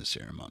attend the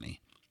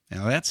ceremony.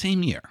 Now, that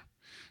same year,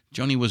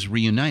 Joni was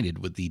reunited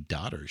with the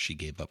daughter she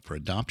gave up for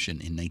adoption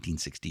in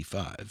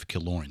 1965,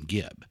 Killorn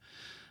Gibb.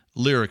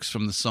 Lyrics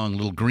from the song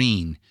Little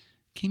Green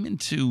came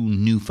into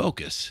new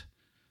focus.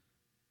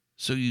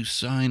 So you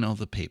sign all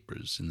the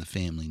papers in the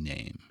family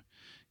name.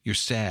 You're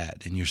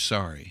sad and you're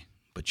sorry,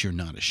 but you're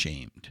not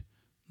ashamed.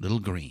 Little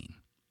Green,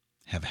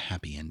 have a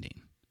happy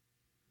ending.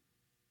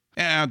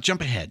 I'll jump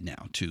ahead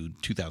now to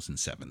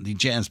 2007. The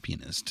jazz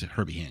pianist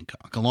Herbie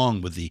Hancock,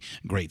 along with the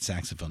great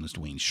saxophonist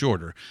Wayne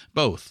Shorter,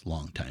 both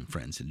longtime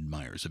friends and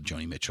admirers of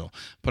Joni Mitchell,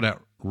 put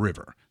out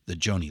River, the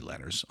Joni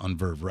Letters, on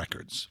Verve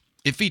Records.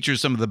 It features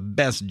some of the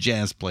best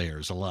jazz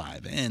players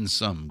alive and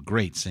some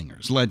great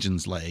singers,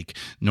 legends like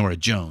Norah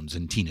Jones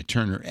and Tina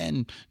Turner,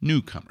 and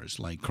newcomers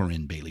like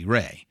Corinne Bailey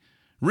Rae.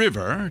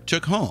 River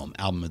took home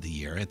Album of the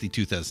Year at the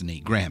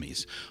 2008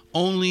 Grammys,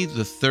 only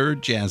the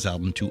third jazz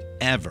album to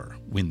ever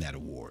win that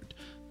award.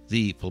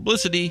 The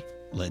publicity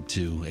led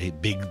to a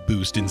big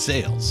boost in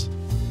sales.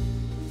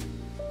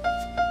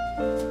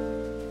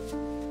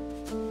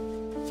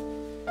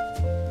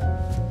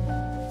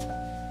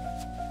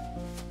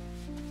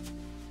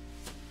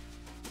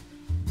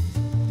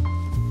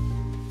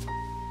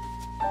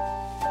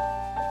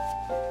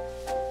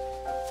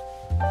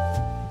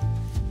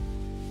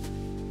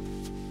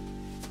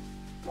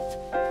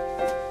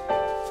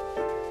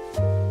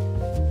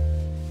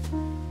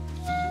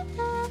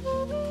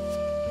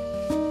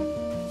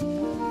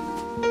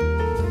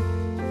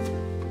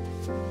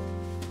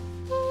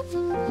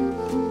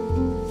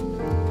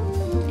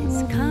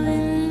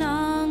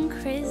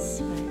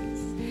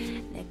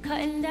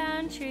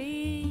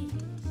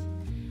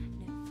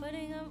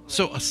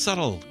 So a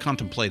subtle,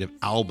 contemplative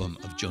album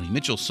of Joni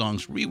Mitchell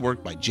songs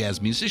reworked by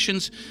jazz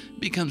musicians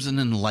becomes an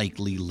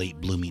unlikely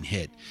late-blooming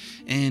hit,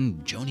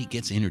 and Joni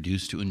gets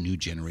introduced to a new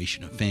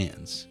generation of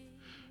fans.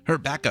 Her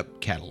backup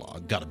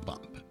catalog got a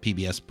bump.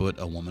 PBS put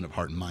A Woman of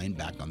Heart and Mind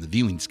back on the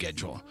viewing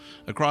schedule.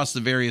 Across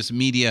the various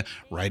media,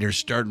 writers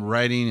started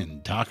writing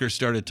and talkers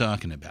started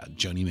talking about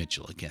Joni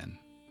Mitchell again.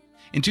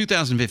 In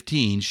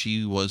 2015,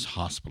 she was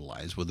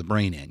hospitalized with a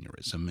brain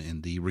aneurysm,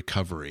 and the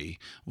recovery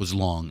was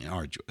long and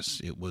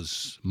arduous. It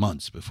was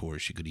months before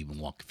she could even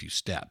walk a few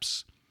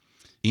steps.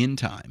 In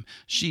time,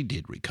 she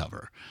did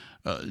recover.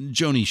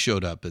 Joni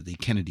showed up at the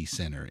Kennedy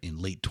Center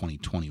in late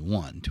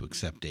 2021 to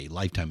accept a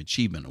Lifetime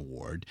Achievement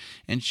Award,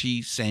 and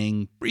she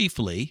sang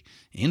briefly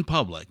in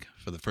public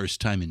for the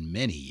first time in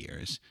many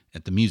years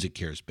at the Music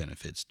Cares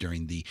benefits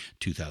during the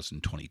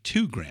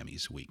 2022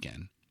 Grammys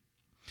weekend.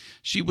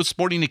 She was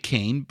sporting a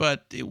cane,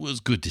 but it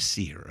was good to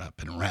see her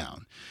up and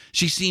around.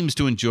 She seems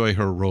to enjoy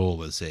her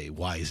role as a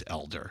wise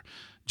elder.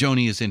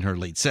 Joni is in her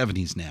late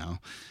 70s now,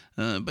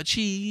 but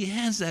she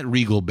has that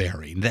regal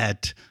bearing,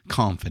 that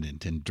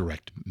confident and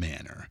direct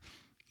manner.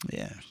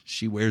 Yeah,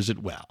 she wears it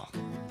well.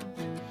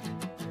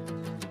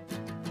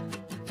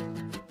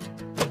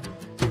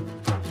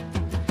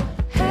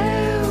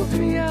 Help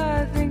me,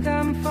 I think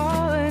I'm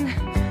falling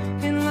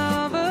in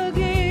love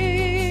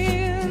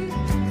again.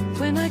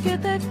 When I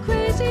get that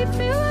crazy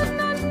feeling,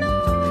 I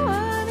know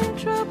I'm in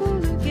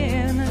trouble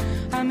again.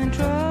 I'm in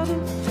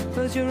trouble,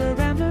 'cause you're a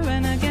rambler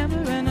and a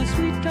gambler and a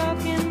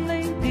sweet-talking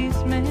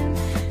ladies' man.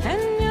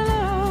 And you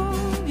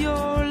love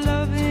your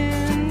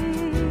loving,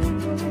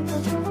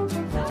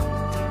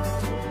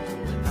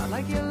 not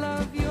like you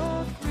love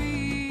your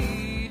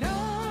freedom.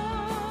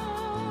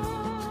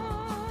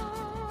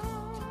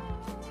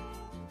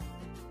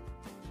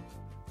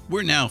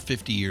 We're now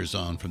 50 years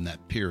on from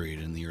that period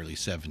in the early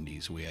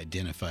 70s we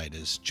identified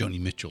as Joni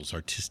Mitchell's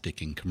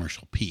artistic and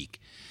commercial peak.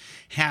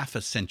 Half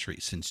a century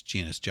since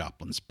Janis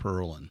Joplin's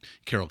Pearl and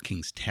Carole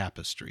King's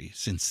Tapestry,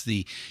 since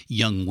the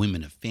young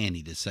women of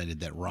Fanny decided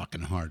that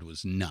rockin' hard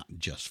was not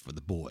just for the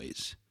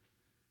boys.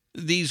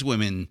 These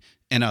women,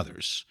 and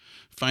others,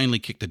 finally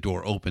kicked the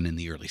door open in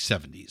the early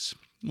 70s.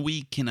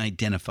 We can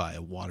identify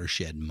a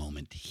watershed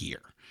moment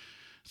here.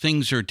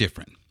 Things are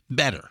different,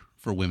 better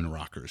for women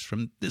rockers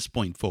from this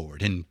point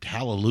forward, and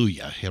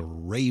hallelujah,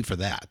 hooray for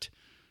that.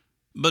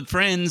 But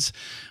friends,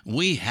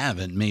 we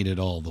haven't made it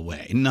all the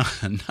way,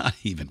 not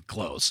even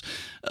close.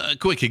 A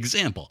quick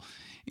example.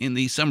 In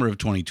the summer of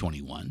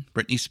 2021,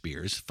 Britney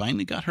Spears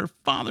finally got her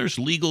father's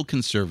legal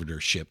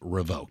conservatorship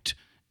revoked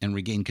and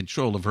regained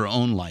control of her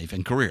own life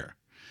and career.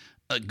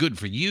 Good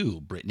for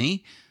you,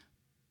 Britney.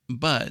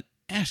 But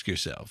ask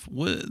yourself,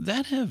 would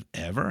that have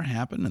ever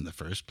happened in the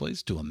first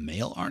place to a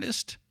male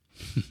artist?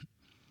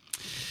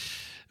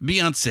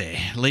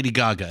 Beyonce, Lady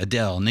Gaga,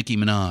 Adele, Nicki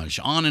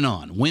Minaj, on and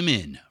on.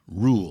 Women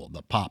rule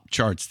the pop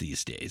charts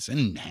these days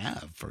and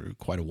have for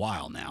quite a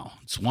while now.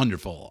 It's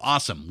wonderful,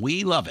 awesome,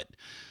 we love it.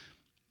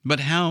 But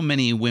how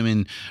many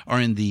women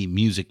are in the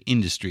music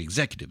industry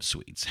executive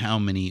suites? How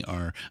many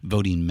are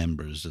voting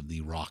members of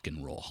the Rock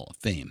and Roll Hall of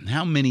Fame?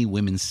 How many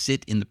women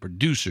sit in the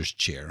producer's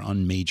chair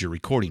on major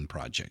recording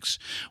projects?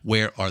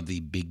 Where are the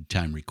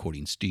big-time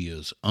recording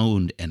studios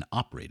owned and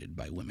operated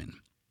by women?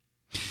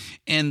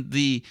 And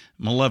the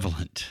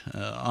malevolent,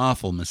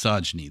 awful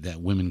misogyny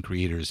that women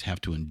creators have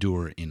to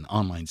endure in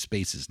online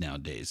spaces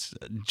nowadays,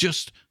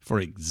 just for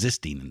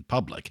existing in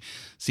public,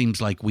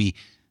 seems like we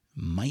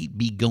might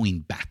be going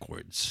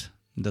backwards,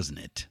 doesn't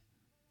it?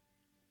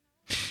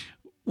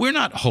 We're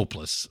not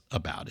hopeless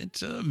about it,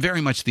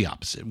 very much the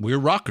opposite. We're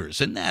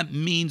rockers, and that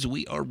means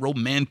we are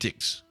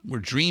romantics. We're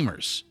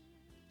dreamers,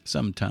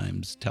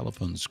 sometimes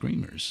telephone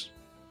screamers.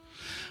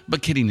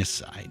 But kidding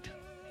aside,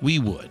 we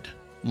would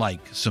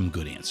like some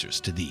good answers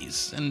to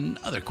these and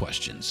other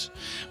questions.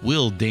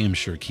 We'll damn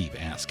sure keep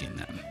asking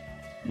them.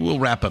 We'll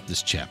wrap up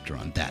this chapter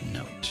on that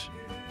note.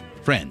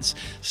 Friends,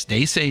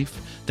 stay safe,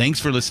 thanks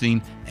for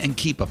listening, and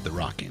keep up the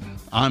rockin'.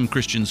 I'm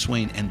Christian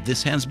Swain, and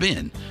this has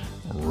been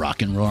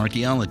Rock and Roll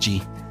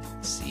Archaeology.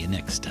 See you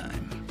next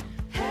time.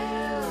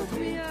 Help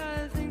me,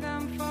 I think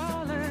I'm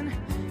falling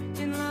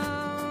in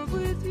love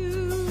with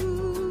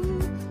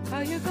you.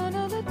 Are you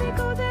gonna let me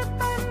go there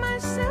by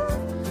myself?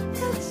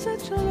 That's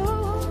such a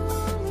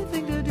lonely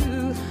thing to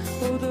do.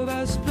 Both of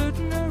us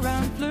flirting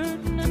around,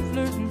 flirting and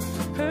flirting,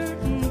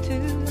 hurting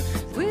too.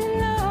 We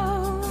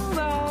love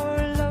our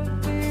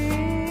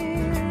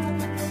loving,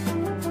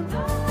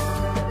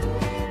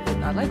 but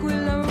not like we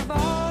love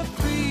our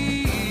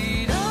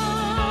freedom.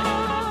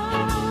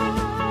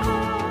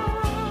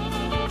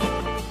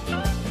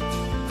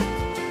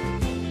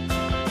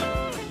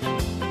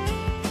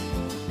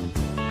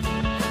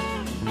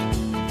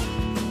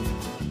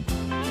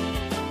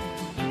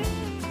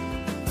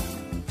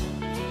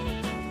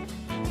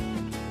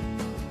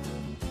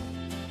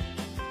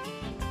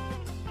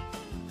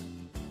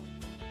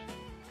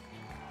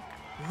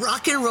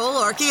 Rock and Roll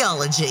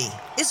Archaeology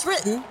is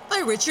written by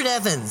Richard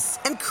Evans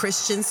and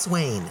Christian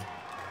Swain.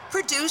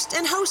 Produced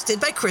and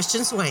hosted by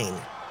Christian Swain.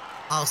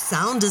 All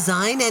sound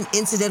design and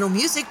incidental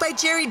music by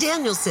Jerry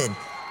Danielson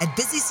at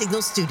Busy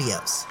Signal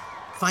Studios.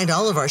 Find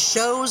all of our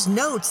shows,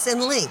 notes,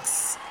 and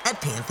links at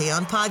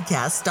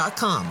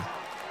pantheonpodcast.com.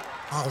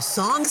 All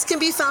songs can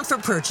be found for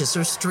purchase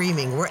or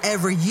streaming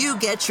wherever you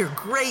get your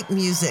great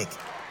music.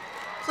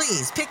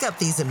 Please pick up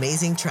these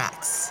amazing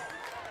tracks.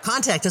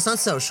 Contact us on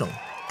social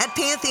at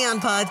Pantheon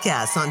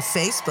Podcasts on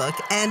Facebook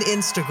and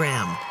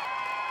Instagram.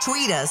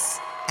 Tweet us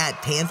at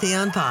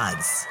Pantheon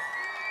Pods.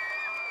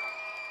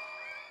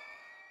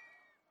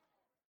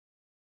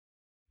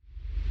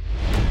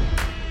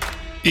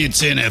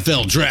 It's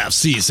NFL draft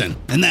season,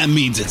 and that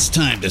means it's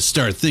time to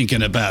start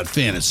thinking about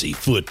fantasy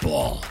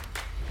football.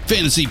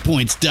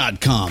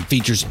 FantasyPoints.com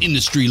features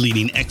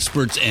industry-leading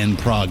experts and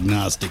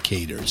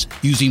prognosticators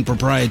using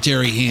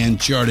proprietary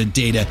hand-charted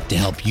data to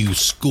help you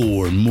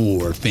score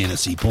more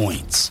fantasy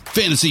points.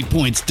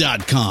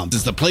 FantasyPoints.com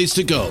is the place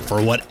to go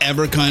for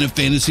whatever kind of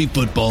fantasy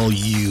football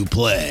you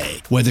play.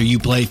 Whether you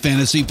play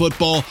fantasy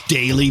football,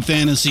 daily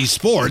fantasy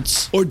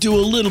sports, or do a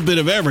little bit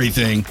of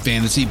everything,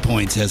 Fantasy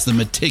Points has the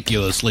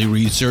meticulously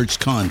researched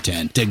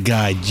content to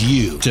guide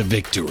you to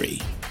victory.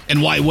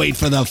 And why wait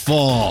for the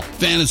fall?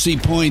 Fantasy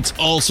Points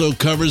also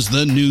covers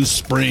the new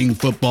spring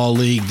football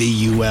league,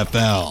 the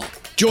UFL.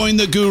 Join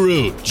the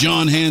guru,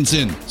 John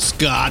Hansen,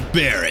 Scott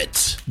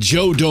Barrett,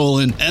 Joe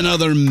Dolan, and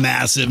other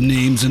massive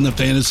names in the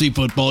fantasy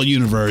football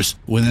universe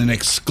with an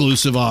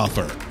exclusive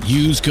offer.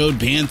 Use code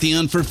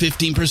Pantheon for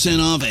 15%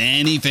 off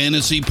any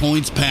Fantasy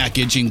Points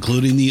package,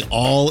 including the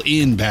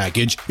all-in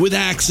package, with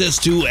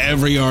access to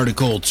every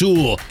article,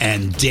 tool,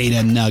 and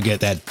data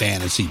nugget that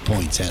Fantasy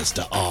Points has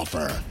to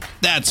offer.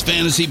 That's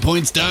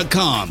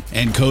FantasyPoints.com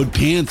and code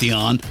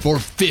Pantheon for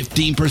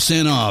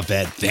 15% off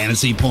at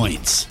Fantasy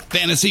Points.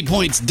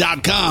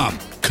 FantasyPoints.com,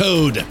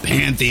 code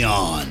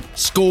Pantheon.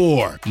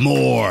 Score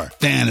more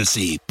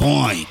fantasy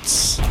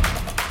points.